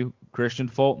from you, Christian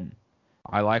Fulton.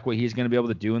 I like what he's going to be able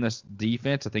to do in this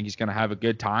defense. I think he's going to have a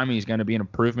good time, and he's going to be an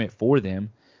improvement for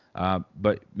them.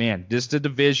 But, man, this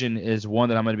division is one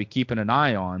that I'm going to be keeping an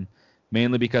eye on,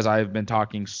 mainly because I've been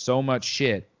talking so much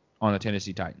shit on the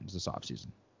Tennessee Titans this offseason.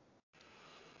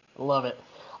 Love it.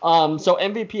 So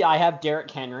MVP, I have Derrick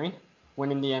Henry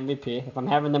winning the MVP. If I'm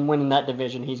having them winning that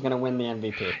division, he's going to win the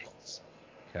MVP.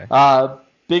 Okay.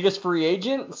 Biggest free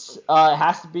agents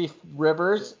has to be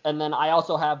Rivers, and then I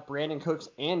also have Brandon Cooks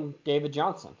and David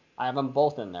Johnson. I have them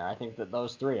both in there. I think that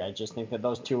those 3. I just think that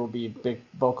those 2 will be big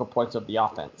vocal points of the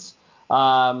offense.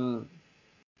 And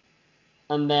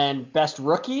then best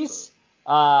rookies,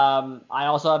 I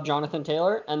also have Jonathan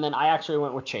Taylor, and then I actually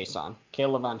went with K'Lavon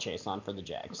Chaisson for the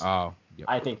Jags. Oh, yep.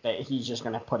 I think that he's just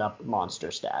going to put up monster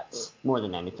stats more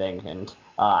than anything, and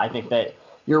I think that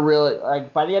you're really,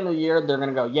 by the end of the year, they're going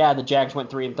to go, yeah, the Jags went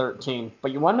 3-13.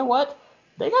 But you want to know what?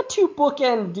 They got 2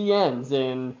 bookend DNs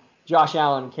in Josh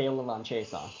Allen and K'Lavon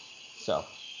Chaisson. So.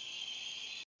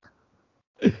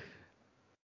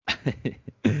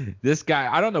 This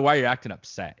guy, I don't know why you're acting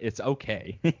upset. It's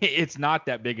okay. It's not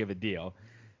that big of a deal.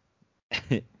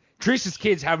 Treese's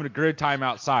kid's having a good time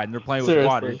outside, and they're playing with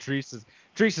water. And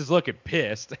Treese's looking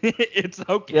pissed. It's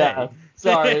okay. Yeah,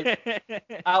 sorry.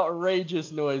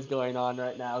 Outrageous noise going on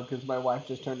right now because my wife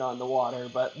just turned on the water,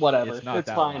 but whatever.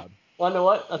 It's fine. Loud. Well, you know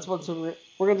what? That's what we're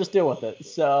going to just deal with it.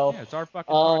 So, yeah, it's our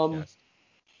fucking podcast.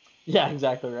 Yeah,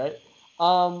 exactly right.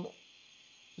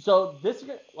 So this,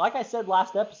 like I said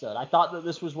last episode, I thought that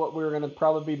this was what we were going to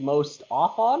probably be most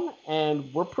off on,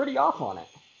 and we're pretty off on it.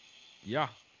 Yeah.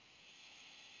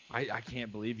 I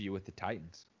can't believe you with the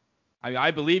Titans.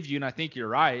 I believe you, and I think you're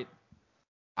right.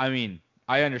 I mean,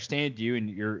 I understand you, and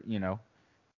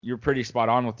you're pretty spot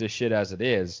on with this shit as it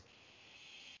is.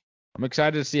 I'm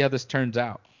excited to see how this turns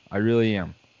out. I really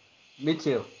am. Me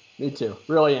too.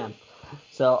 Really am.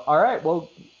 So, all right. Well,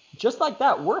 just like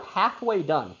that, we're halfway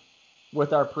done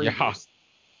with our previews. Yeah.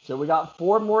 So we got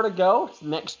 4 more to go. It's the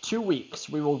next 2 weeks.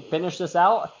 We will finish this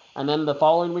out, and then the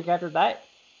following week after that,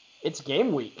 it's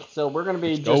game week. So we're going to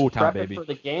be prepping for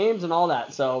the games and all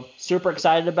that. So super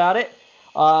excited about it.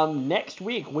 Next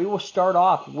week, we will start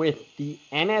off with the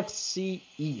NFC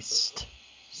East.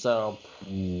 So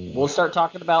we'll start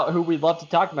talking about who we'd love to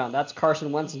talk about. That's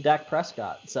Carson Wentz and Dak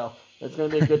Prescott. So it's going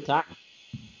to be a good time.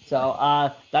 So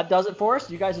that does it for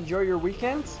us. You guys enjoy your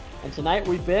weekends. And tonight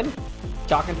we've been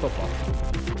talking football.